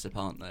like gossip,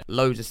 aren't they?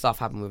 Loads of stuff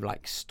happened with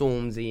like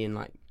Stormzy and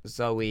like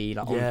Zoe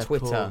like Yeah, on of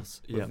Twitter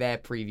course. Yeah. with their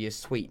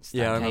previous tweets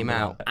Yeah, I that came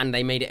remember out, and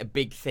they made it a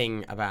big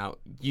thing about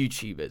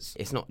YouTubers.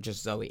 It's not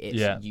just Zoe, it's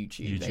Yeah,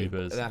 YouTube.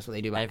 YouTubers. That's what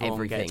they do about Everyone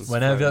everything. gets-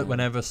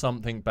 Whenever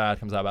something bad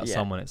comes out about Yeah.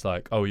 someone, it's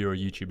like, oh, you're a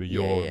YouTuber,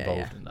 you're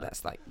involved in that.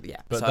 That's like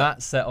But So-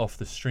 that set off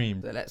the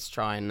stream. So let's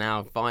try and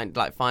now find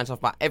stuff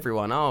about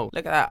everyone. Oh,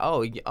 look at that. Oh,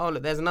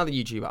 look, there's another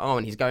YouTuber. Oh,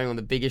 and he's going on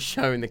the biggest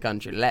show in the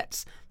country.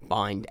 Let's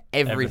find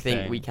everything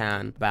Everything. we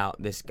can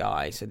about this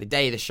guy. So the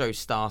day the show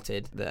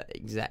started, the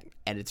exec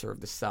editor of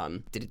The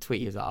Sun did a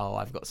tweet. He was like, oh,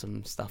 I've got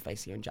some stuff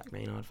basically on Jack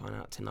Maynard. Find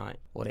out tonight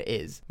what it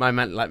is. My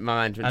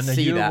management And are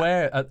see you that.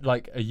 aware?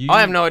 Are you?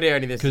 I have no idea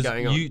any of this is Because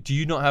going on. do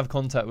you not have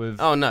contact with?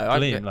 Oh no,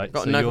 Gleam? I've Like,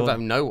 got so no you're- contact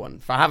with no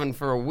one. I haven't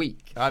for a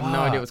week. I have no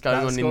idea what's going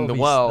That's on in gotta the be-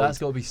 world. That's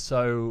got to be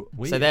so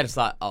weird. So they're just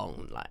like, oh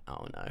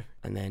no.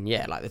 And then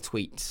like the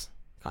tweets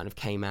kind of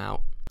came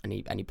out, and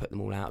he put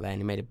them all out there, and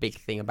he made a big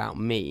thing about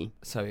me.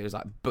 So it was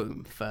like,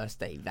 boom, first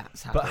day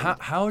that's happened. But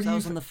how do That you?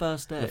 was on the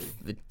first day.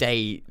 The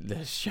day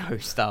the show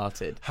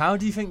started. How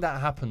do you think that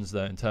happens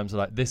though, in terms of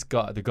like this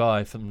guy, the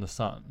guy from The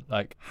Sun?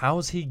 Like,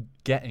 how's he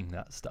getting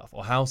that stuff,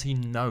 or how's he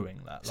knowing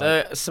that?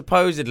 Like, So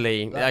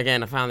supposedly,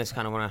 again, I found this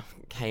kind of when I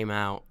came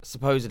out.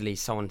 Supposedly,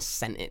 someone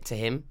sent it to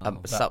him.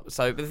 So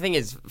but the thing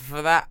is,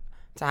 for that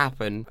to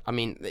happen, I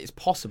mean, it's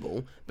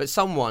possible, but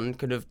someone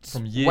could have,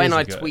 From years when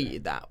I ago.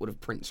 tweeted that, would have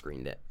print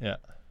screened it. yeah.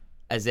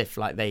 As if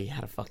like they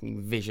had a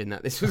fucking vision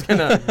that this was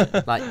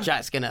gonna like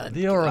Jack's gonna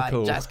The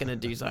Oracle. Jack's gonna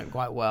do something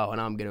quite well,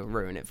 and I'm gonna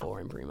ruin it for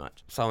him pretty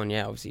much. Someone,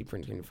 obviously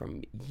print screened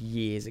from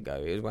years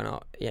ago. It was when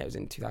it was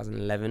in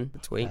 2011. The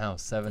tweet. Wow,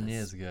 7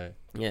 years ago.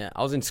 Yeah,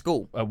 I was in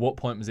school. At what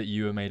point was it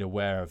you were made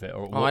aware of it,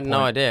 or at I what had no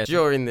point- idea.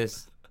 During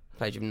this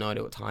page, you have no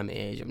idea what time it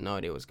is. You have no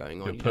idea what's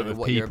going on. You're You put don't know with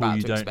what you're people about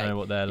you to don't expect. know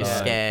what they're You're like.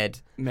 scared.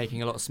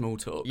 Making a lot of small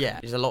talk. Yeah,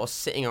 there's a lot of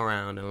sitting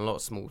around and a lot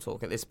of small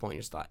talk. At this point,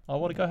 you're just like, I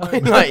want to go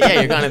home. like,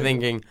 you're kind of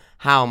thinking,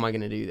 how am I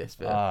going to do this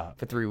Ah.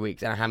 for 3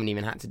 weeks? And I haven't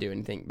even had to do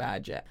anything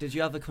bad yet. Did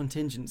you have a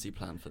contingency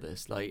plan for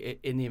this? Like,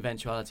 in the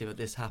eventuality that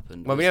this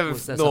happened, Well, we never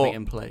was there thought- something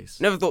in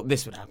place? Never thought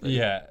this would happen.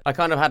 Yeah. I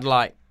kind of had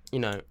like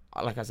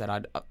I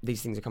said,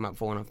 these things have come out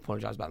before, and I've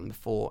apologised about them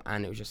before,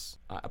 and it was just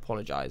I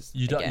apologise.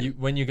 You don't. again.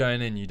 When you're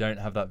going in, you don't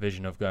have that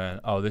vision of going,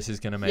 oh, this is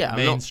going to make Yeah, I'm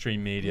not-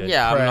 mainstream media,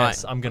 Yeah, I'm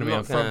press. like, I'm going to I'm be not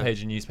on front gonna-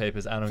 page of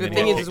newspapers, and I'm The going to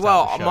thing get is as kicked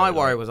well, out of the my show.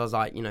 worry was I was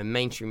like,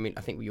 mainstream media,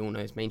 I think we all know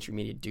is mainstream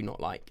media do not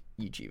like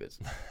YouTubers.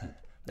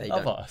 They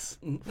Of don't. us.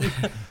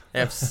 They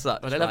have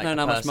such. Well, they love knowing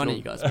how much money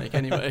you guys make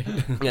anyway.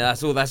 Yeah,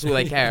 that's all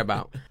they care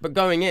about. But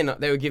going in,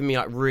 they were giving me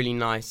like really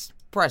nice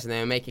press, and they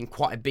were making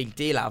quite a big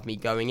deal out of me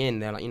going in.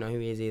 They're like,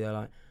 who is he? They're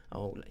like,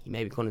 oh, he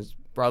may be Connor's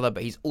brother,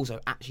 but he's also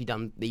actually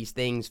done these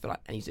things for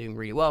and he's doing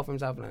really well for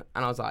himself. And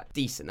I was like,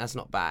 decent, that's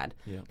not bad.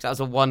 Yeah. So that was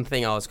the one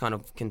thing I was kind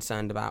of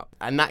concerned about,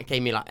 and that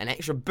gave me like an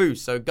extra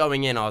boost. So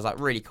going in, I was like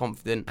really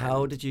confident.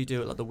 How did you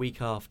do it like the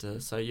week after?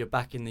 So you're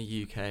back in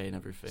the UK and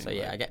everything. So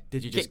yeah, like, I get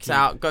did you just kicked keep-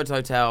 out, go to the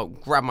hotel,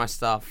 grab my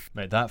stuff.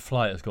 Mate, that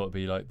flight has got to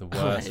be like the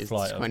worst It's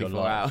flight of your 24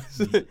 life.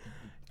 hours.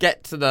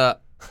 Get to the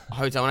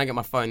hotel. When I get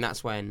my phone,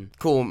 that's when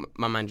call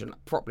my manager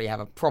and properly have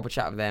a proper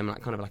chat with them,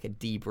 like kind of like a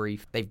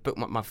debrief. They've booked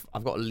my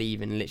I've got to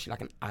leave in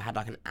literally I had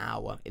like an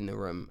hour in the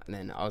room, and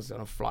then I was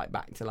on a flight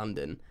back to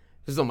London.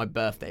 This was on my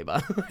birthday, by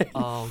the way.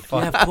 Oh,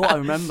 yeah, of course, I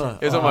remember.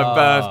 It was on my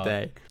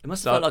birthday. It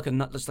must have felt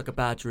like just like a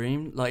bad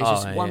dream. Like it's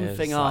just one yeah,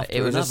 thing it's like- after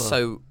it was another. just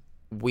so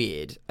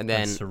weird. And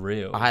then That's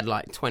surreal. I had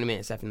like 20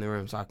 minutes left in the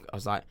room, so I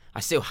was like,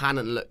 I still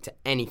hadn't looked at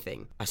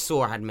anything. I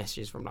saw I had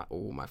messages from like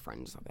all my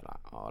friends. They're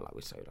like, oh, like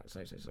we're so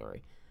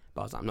sorry.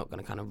 But I was like, I'm not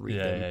going to kind of read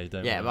Yeah, them. yeah, you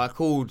don't Yeah, wanna- but I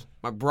called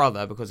my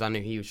brother because I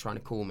knew he was trying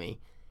to call me.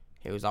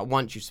 He was like,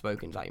 once you've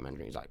spoken to like, your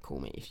manager, he's like, call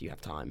me if you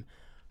have time.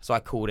 So I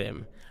called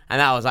him. And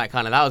that was like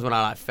that was when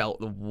I like felt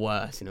the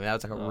worst. You know, that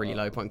was like a really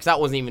low point. Because that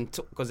wasn't even,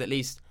 because at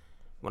least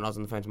when I was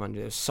on the phone to manager,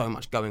 there was so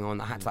much going on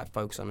that I had to like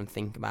focus on and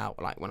think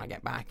about like when I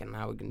get back and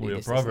how we can do Well, your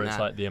this, brother, and it's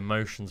that. like the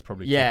emotions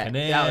probably Yeah,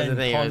 kicking in. that was the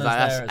thing. It was Connor's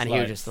like, there, and it's he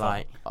was just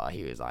fuck. like,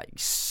 he was like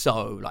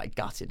so like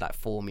gutted like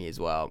for me as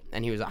well.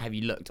 And he was like, have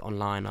you looked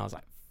online? I was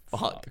like,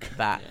 fuck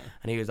that.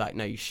 And he was like,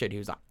 no, you should. He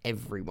was like,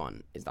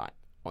 everyone is like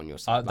on your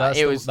side. Like,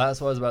 that's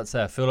what I was about to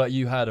say. I feel like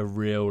you had a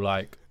real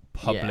like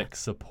public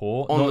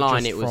support. not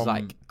online. just It was from-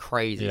 like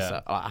crazy. Yeah. So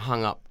like, I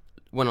hung up,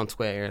 went on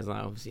Twitter. It was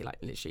like obviously like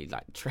literally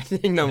like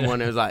trending number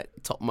one. It was like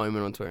top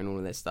moment on Twitter and all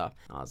of this stuff.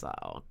 I was like,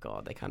 oh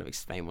god. They kind of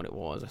explained what it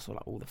was. I saw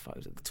like all the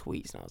photos of the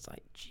tweets, and I was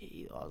like,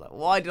 gee. I was like,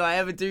 why did I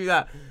ever do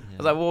that? I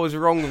was like, what was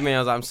wrong with me? I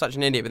was like, I'm such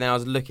an idiot. But then I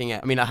was looking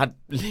at. I mean, I had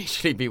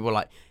literally people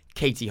like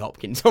Katie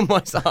Hopkins on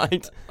my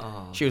side.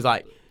 She's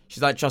like,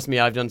 trust me,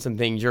 I've done some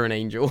things. You're an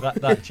angel.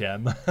 that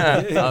gem.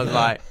 I was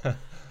like,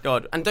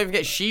 God. And don't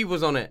forget, she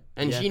was on it,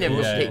 and she never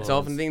was yeah, kicked yeah.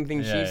 off, and the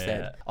things she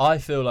said. I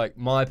feel like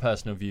my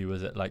personal view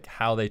was that like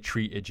how they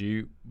treated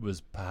you was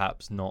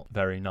perhaps not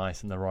very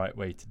nice and the right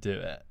way to do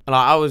it.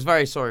 Like, I was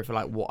very sorry for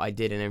like what I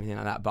did and everything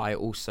like that, but I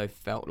also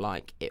felt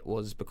like it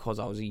was because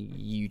I was a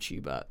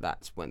YouTuber.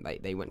 That's when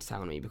they went to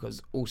town on me,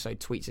 because also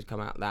tweets had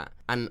come out that,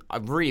 and I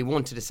really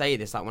wanted to say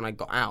this like when I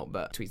got out,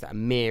 but tweets that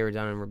Amir had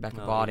done and Rebecca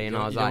Bardi, and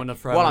I was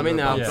like, well, I'm in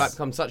there, I've like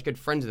become such good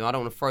friends with them, I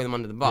don't want to throw them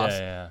under the bus.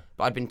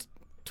 But I'd been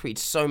tweeted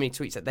so many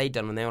tweets that they'd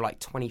done when they were like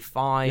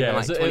 25 and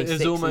like 26. It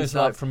was almost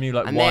like from you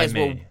like, and why theirs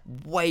me?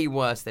 were way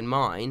worse than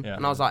mine. Yeah.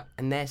 And I was like,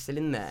 and they're still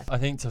in there. I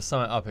think to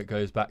sum it up, it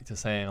goes back to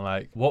saying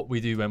like what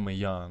we do when we're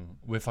young,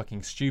 we're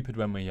fucking stupid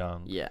when we're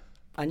young. Yeah.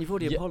 And you've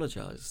already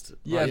apologised.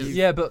 Yeah,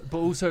 Like, but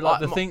also like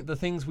the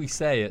things we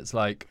say, it's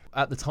like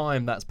at the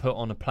time that's put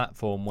on a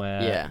platform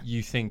where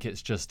you think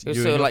it's just you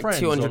and your like friends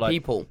 200 or like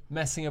people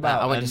messing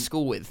about. I went to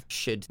school with.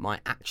 Should my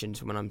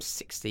actions when I'm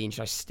 16,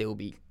 should I still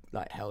be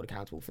like held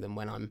accountable for them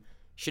when I'm?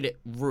 Should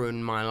it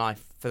ruin my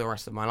life for the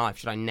rest of my life?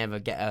 Should I never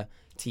get a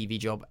TV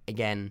job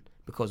again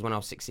because when I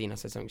was 16 I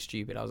said something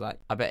stupid? I was like,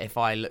 I bet if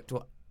I looked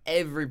at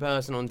every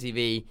person on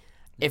TV,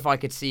 if I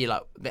could see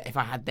like if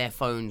I had their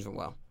phones,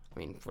 well, I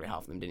mean, probably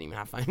half of them didn't even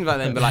have phones back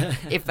then, but like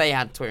if they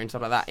had Twitter and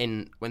stuff like that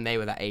when they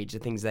were that age, the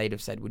things they'd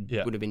have said would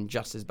have been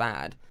just as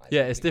bad.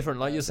 Yeah, it's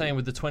different. Like you're saying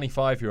with the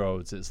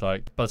 25-year-olds, it's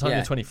like by the time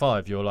you're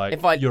 25, you're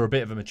like you're a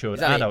bit of a matured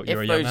adult.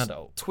 You're a young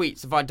adult.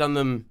 Tweets, if I'd done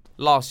them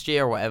last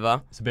year or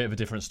whatever, it's a bit of a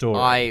different story.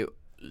 I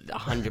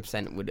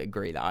 100% would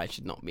agree that I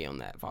should not be on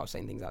there if I was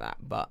saying things like that.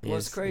 But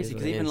it's crazy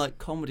because even like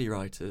comedy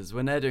writers,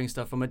 when they're doing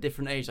stuff from a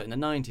different age, like in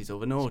the 90s or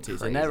the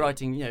noughties, and they're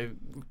writing, you know,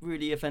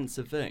 really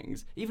offensive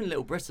things. Even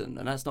Little Britain,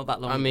 and that's not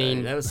that long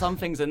ago. There were some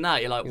things in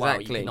that you're like, wow,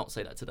 you cannot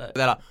say that today.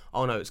 They're like,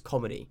 oh no, it's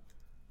comedy.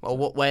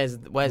 Well, where's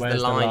the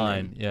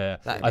line? Yeah,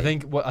 I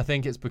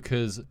think it's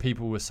because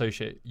people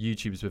associate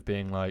YouTubers with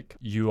being like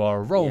you are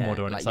a role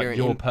model, and like it's like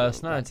your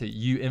personality.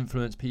 You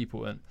influence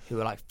people, and who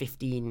are like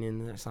 15,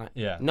 and it's like,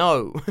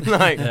 no,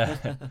 like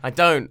I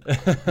don't.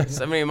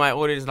 So many of my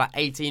audience is like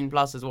 18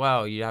 plus as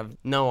well. You have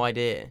no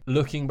idea.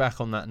 Looking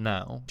back on that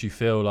now, do you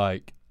feel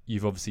like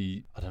you've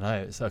obviously, I don't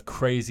know, it's a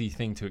crazy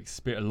thing to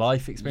experience,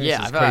 life experience,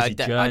 it's a crazy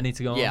journey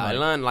to go on. Yeah, I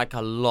learned like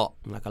a lot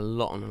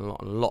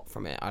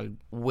from it. I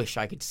wish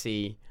I could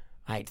see,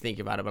 I hate to think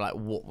about it, but like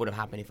what would have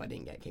happened if I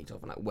didn't get kicked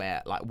off, and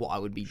like what I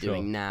would be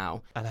doing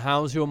now. And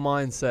how's your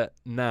mindset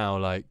now,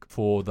 like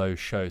for those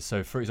shows?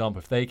 So for example,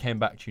 if they came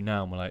back to you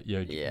now and were like, yo,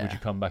 would you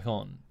come back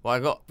on? Well, I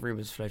got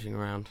rumours floating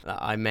around that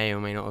I may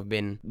or may not have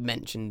been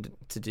mentioned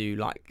to do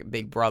like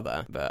Big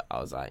Brother, but I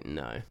was like,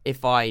 no.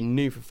 If I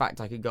knew for a fact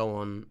I could go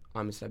on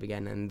I'm a Celeb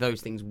Again and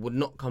those things would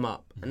not come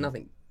up and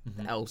nothing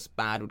else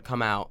bad would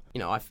come out, you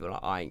know, I feel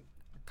like I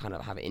kind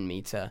of have it in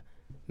me to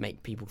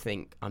make people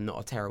think I'm not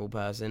a terrible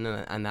person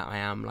and that I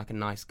am like a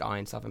nice guy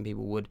and stuff, and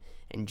people would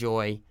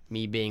enjoy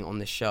me being on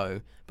the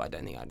show. But I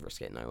don't think I'd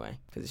risk it, no way,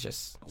 because it's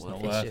just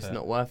not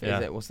worth it,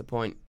 is it? What's the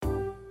point?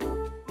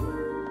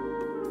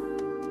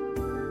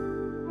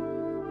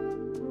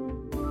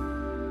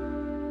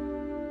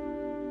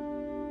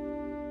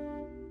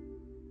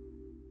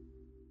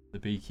 The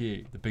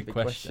BQ, the big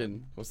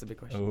question. What's the big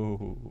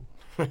question?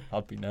 Oh,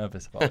 I'd be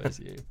nervous if I was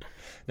you.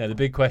 No, the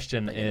big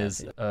question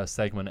is a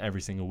segment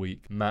every single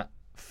week. Matt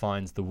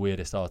finds the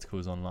weirdest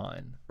articles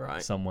online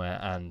somewhere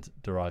and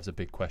derives a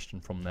big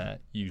question from there,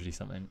 usually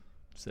something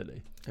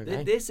silly.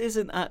 Okay. This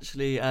isn't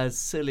actually as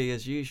silly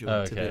as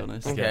usual, to be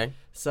honest. Okay.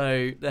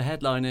 So the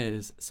headline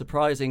is,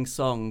 surprising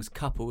songs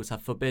couples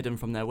have forbidden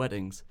from their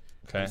weddings.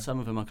 Okay. And some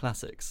of them are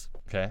classics.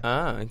 Okay.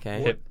 Ah,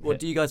 okay. What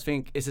do you guys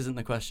think? This isn't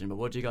the question, but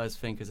what do you guys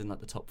think is in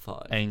like the top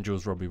 5?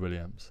 Angels, Robbie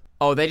Williams.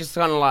 Oh, they're just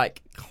kind of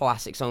like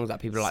classic songs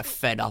that people are like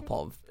fed up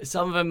of.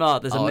 Some of them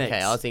are. There's a mix.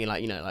 Okay, I was thinking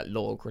like, you know, like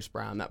Loyal Chris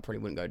Brown. That probably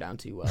wouldn't go down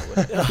too well,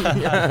 would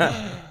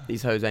it?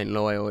 These hoes ain't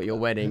loyal at your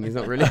wedding. It's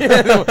not really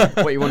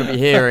what you want to be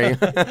hearing.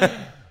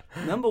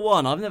 Number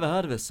 1, I've never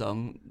heard of this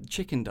song,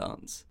 Chicken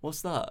Dance.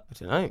 What's that? I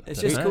don't know. It's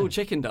just called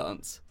Chicken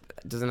Dance.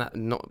 doesn't that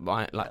not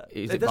by like?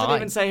 Is It it doesn't by?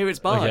 even say who it's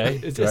by. Okay,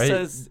 It just great.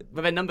 says.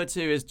 But then number 2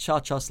 is Cha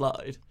Cha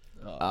Slide.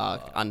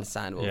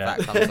 Understandable. Yeah.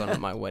 If that comes on at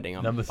my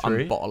wedding, Number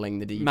 3? I'm bottling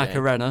the DJ.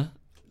 Macarena.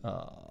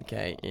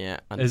 Okay, yeah.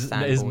 Is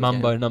Understandable.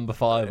 Mambo number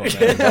 5 on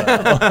there? As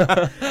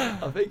well?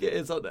 I think it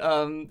is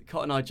on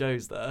Cotton Eye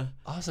Joe's there.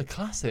 Oh, it's a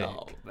classic.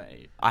 Oh,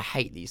 mate. I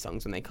hate these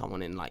songs when they come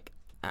on in like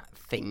at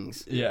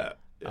things. Yeah.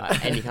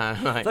 Any kind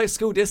of like. It's like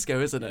school disco,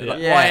 isn't it?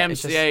 Like Yeah,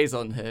 it's YMCA's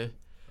on here.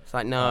 It's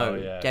like no, Oh,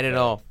 yeah, get it yeah.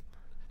 off.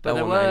 But Don't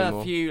there want that were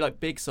anymore. a few like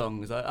big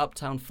songs. Like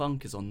Uptown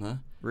Funk is on there.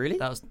 Really?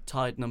 That was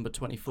tied number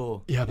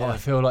 24. Yeah, but I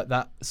feel like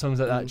that songs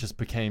like that just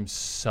became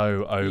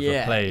so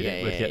overplayed. yeah,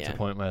 It would yeah, get yeah. to a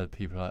point where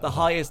people are like, The "Oh,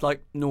 highest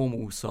like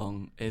normal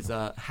song is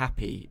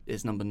Happy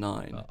is number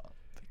 9.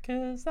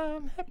 because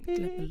I'm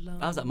happy.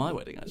 I was at my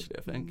wedding actually,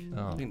 I think.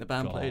 Oh, I think the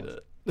band God. played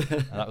it.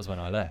 And that was when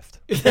I left.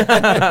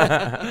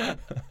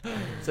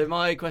 So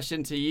my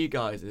question to you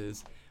guys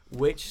is,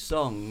 which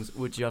songs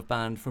would you have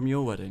banned from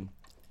your wedding?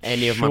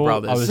 Any of my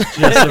brothers. I was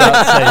just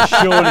about to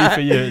say, surely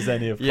for you it's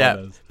any of Yeah,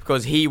 Connor's.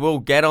 because he will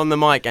get on the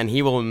mic and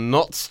he will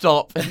not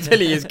stop until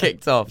he is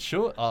kicked off.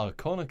 Sure. Oh,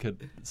 Connor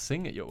could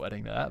sing at your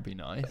wedding. That'd be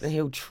nice.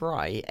 He'll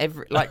try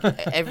every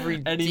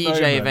Any DJ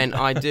moment. event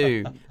I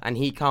do, and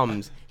he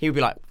comes. He'll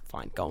be like,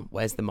 "Fine, go on.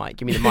 Where's the mic?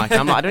 Give me the mic."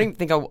 And I'm like, "I don't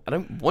think I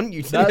don't want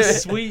you to." do it."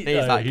 That's sweet He's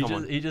though. like, he "Come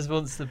just on." he just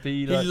wants to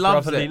be He like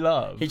loves brotherly it.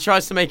 love. He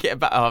tries to make it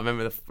about. I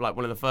remember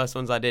one of the first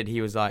ones I did.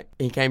 He was like,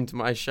 he came to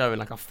my show in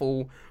like a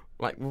full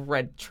like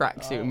red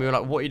tracksuit, and we were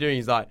like, "What are you doing?"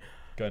 He's like,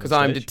 Going "Because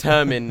on I'm stage.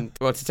 determined,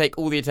 well, to take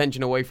all the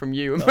attention away from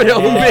you and put it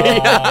on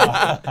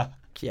me."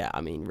 Yeah,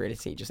 I mean, really,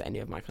 just any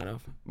of my kind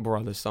of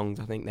brother songs.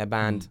 I think they're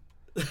banned.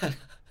 Yeah,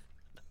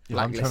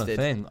 I'm trying to Blacklisted.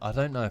 think. I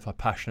don't know if I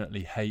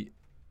passionately hate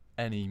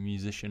any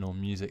musician or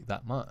music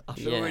that much. I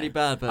feel Yeah. really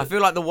bad, but I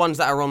feel like the ones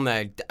that are on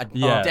there are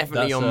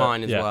definitely that's on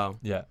mine as yeah, well.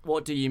 Yeah.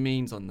 what do you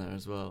mean's on there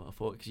as well? I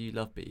thought because you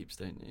love Beeps,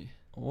 don't you?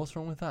 What's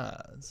wrong with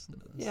that?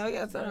 Yeah, I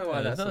guess I don't know why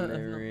Yeah, that's no, on no,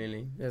 there, no.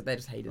 really. They're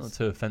just haters. Not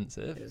too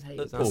offensive. They're just The,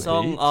 haters. the aren't they?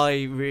 song Beeps.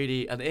 I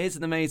really, and it is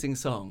an amazing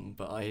song,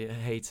 but I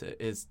hate it,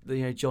 is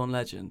the John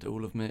Legend,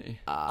 All of Me.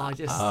 I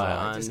just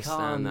understand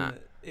can't.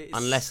 that. It's,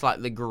 Unless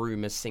like the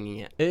groom is singing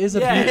it. It is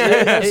a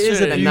Yeah, it is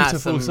a Then that's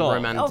beautiful some song.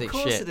 romantic of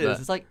course shit, it is. but-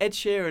 It's like Ed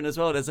Sheeran as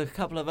well. There's a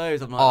couple of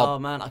those. I'm like, Oh, oh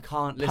man, I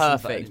can't listen to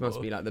that Perfect anymore.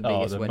 must be like the Oh,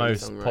 biggest the wedding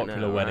most song right popular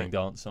now, wedding right?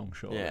 dance song,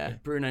 sure. Yeah.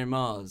 Bruno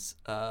Mars.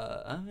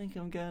 I think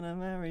I'm gonna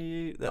marry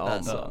you. That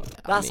Oh, song.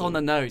 I That's mean- on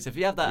the nose. If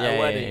you have that at Yeah, a yeah,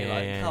 wedding, yeah, you're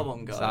like, yeah. come on,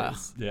 It's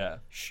guys. Yeah.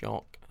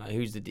 Shock.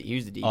 Who's the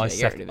DJ? I,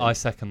 Get rid of I him.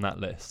 second that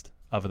list,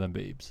 other than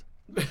Beebs.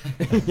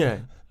 Yeah.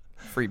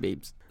 Free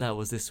beeps. That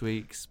was this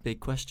week's big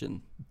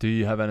question. Do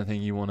you have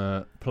anything you want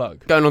to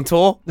plug? Going on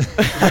tour? Yeah,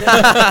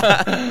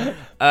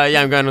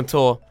 I'm going on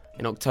tour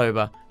in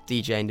October.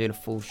 DJing, doing a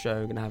full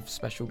show. Gonna have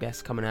special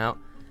guests coming out.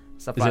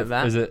 Stuff like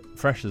that. Is it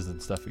freshers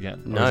and stuff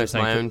again? Or No, is it it's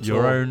my saying own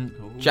your tour.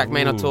 own. Jack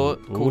Maynard tour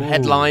called Ooh.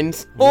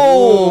 Headlines.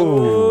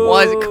 Oh,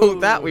 why is it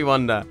called that? We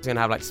wonder. It's gonna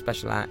have like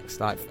special acts.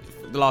 Like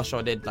the last show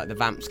I did, like the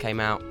Vamps came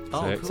out,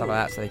 Oh, Sick. cool. stuff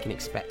like that, so they can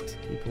expect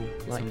people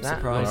like Some that.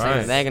 surprises.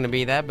 Alright. They're gonna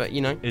be there, but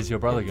you know, Is your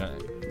brother going?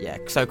 yeah.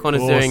 So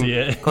Connor's Of course doing he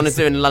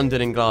is.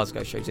 London and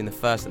Glasgow shows in the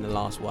first and the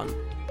last one.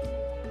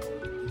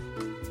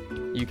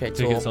 UK tour.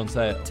 Tickets on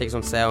sale. Tickets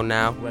on sale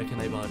now. Where can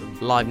they buy them?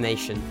 Live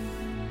Nation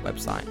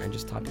website, and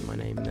just type in my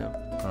name now.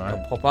 All right.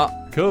 It'll pop up.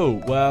 Cool.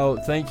 Well,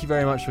 thank you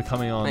very much for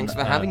coming on. Thanks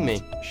for having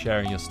and me.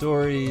 Sharing your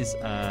stories,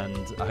 and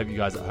I hope you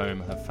guys at home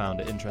have found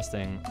it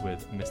interesting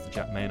with Mr.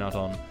 Jack Maynard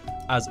on.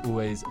 As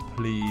always,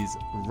 please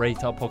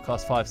rate our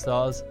podcast 5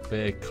 stars.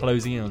 We're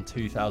closing in on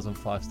 2,000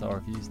 5-star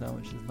reviews now,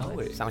 which is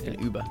nice. Sound like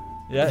an Uber.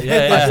 Yeah,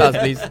 yeah, 5 yeah. stars,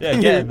 please. Yeah,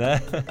 get in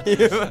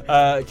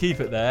there. Keep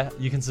it there.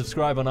 You can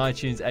subscribe on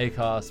iTunes,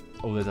 Acast,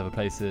 all those other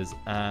places,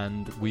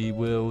 and we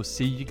will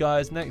see you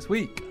guys next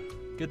week.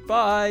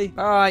 Goodbye.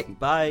 All right.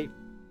 Bye.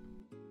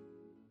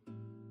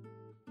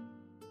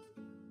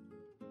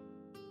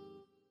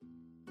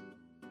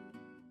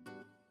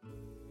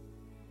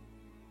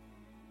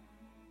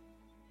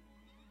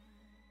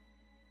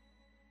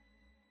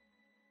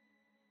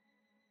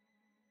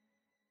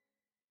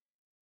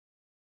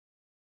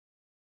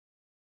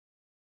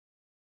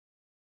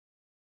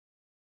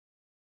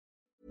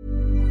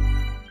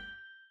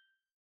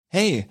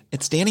 Hey,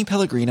 it's Danny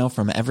Pellegrino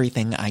from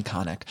Everything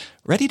Iconic.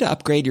 Ready to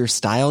upgrade your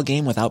style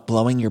game without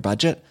blowing your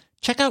budget?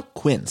 Check out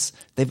Quince.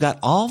 They've got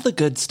all the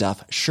good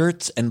stuff,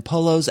 shirts and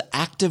polos,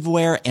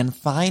 activewear, and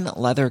fine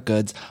leather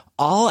goods,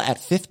 all at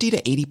 50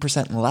 to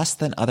 80% less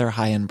than other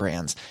high-end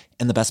brands.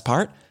 And the best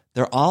part?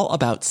 They're all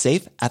about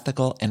safe,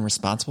 ethical, and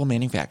responsible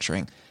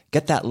manufacturing.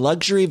 Get that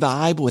luxury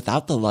vibe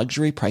without the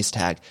luxury price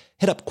tag.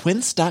 Hit up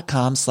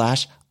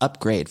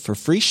quince.com/upgrade for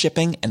free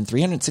shipping and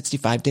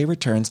 365-day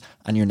returns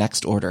on your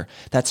next order.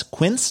 That's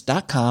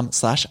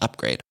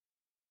quince.com/upgrade.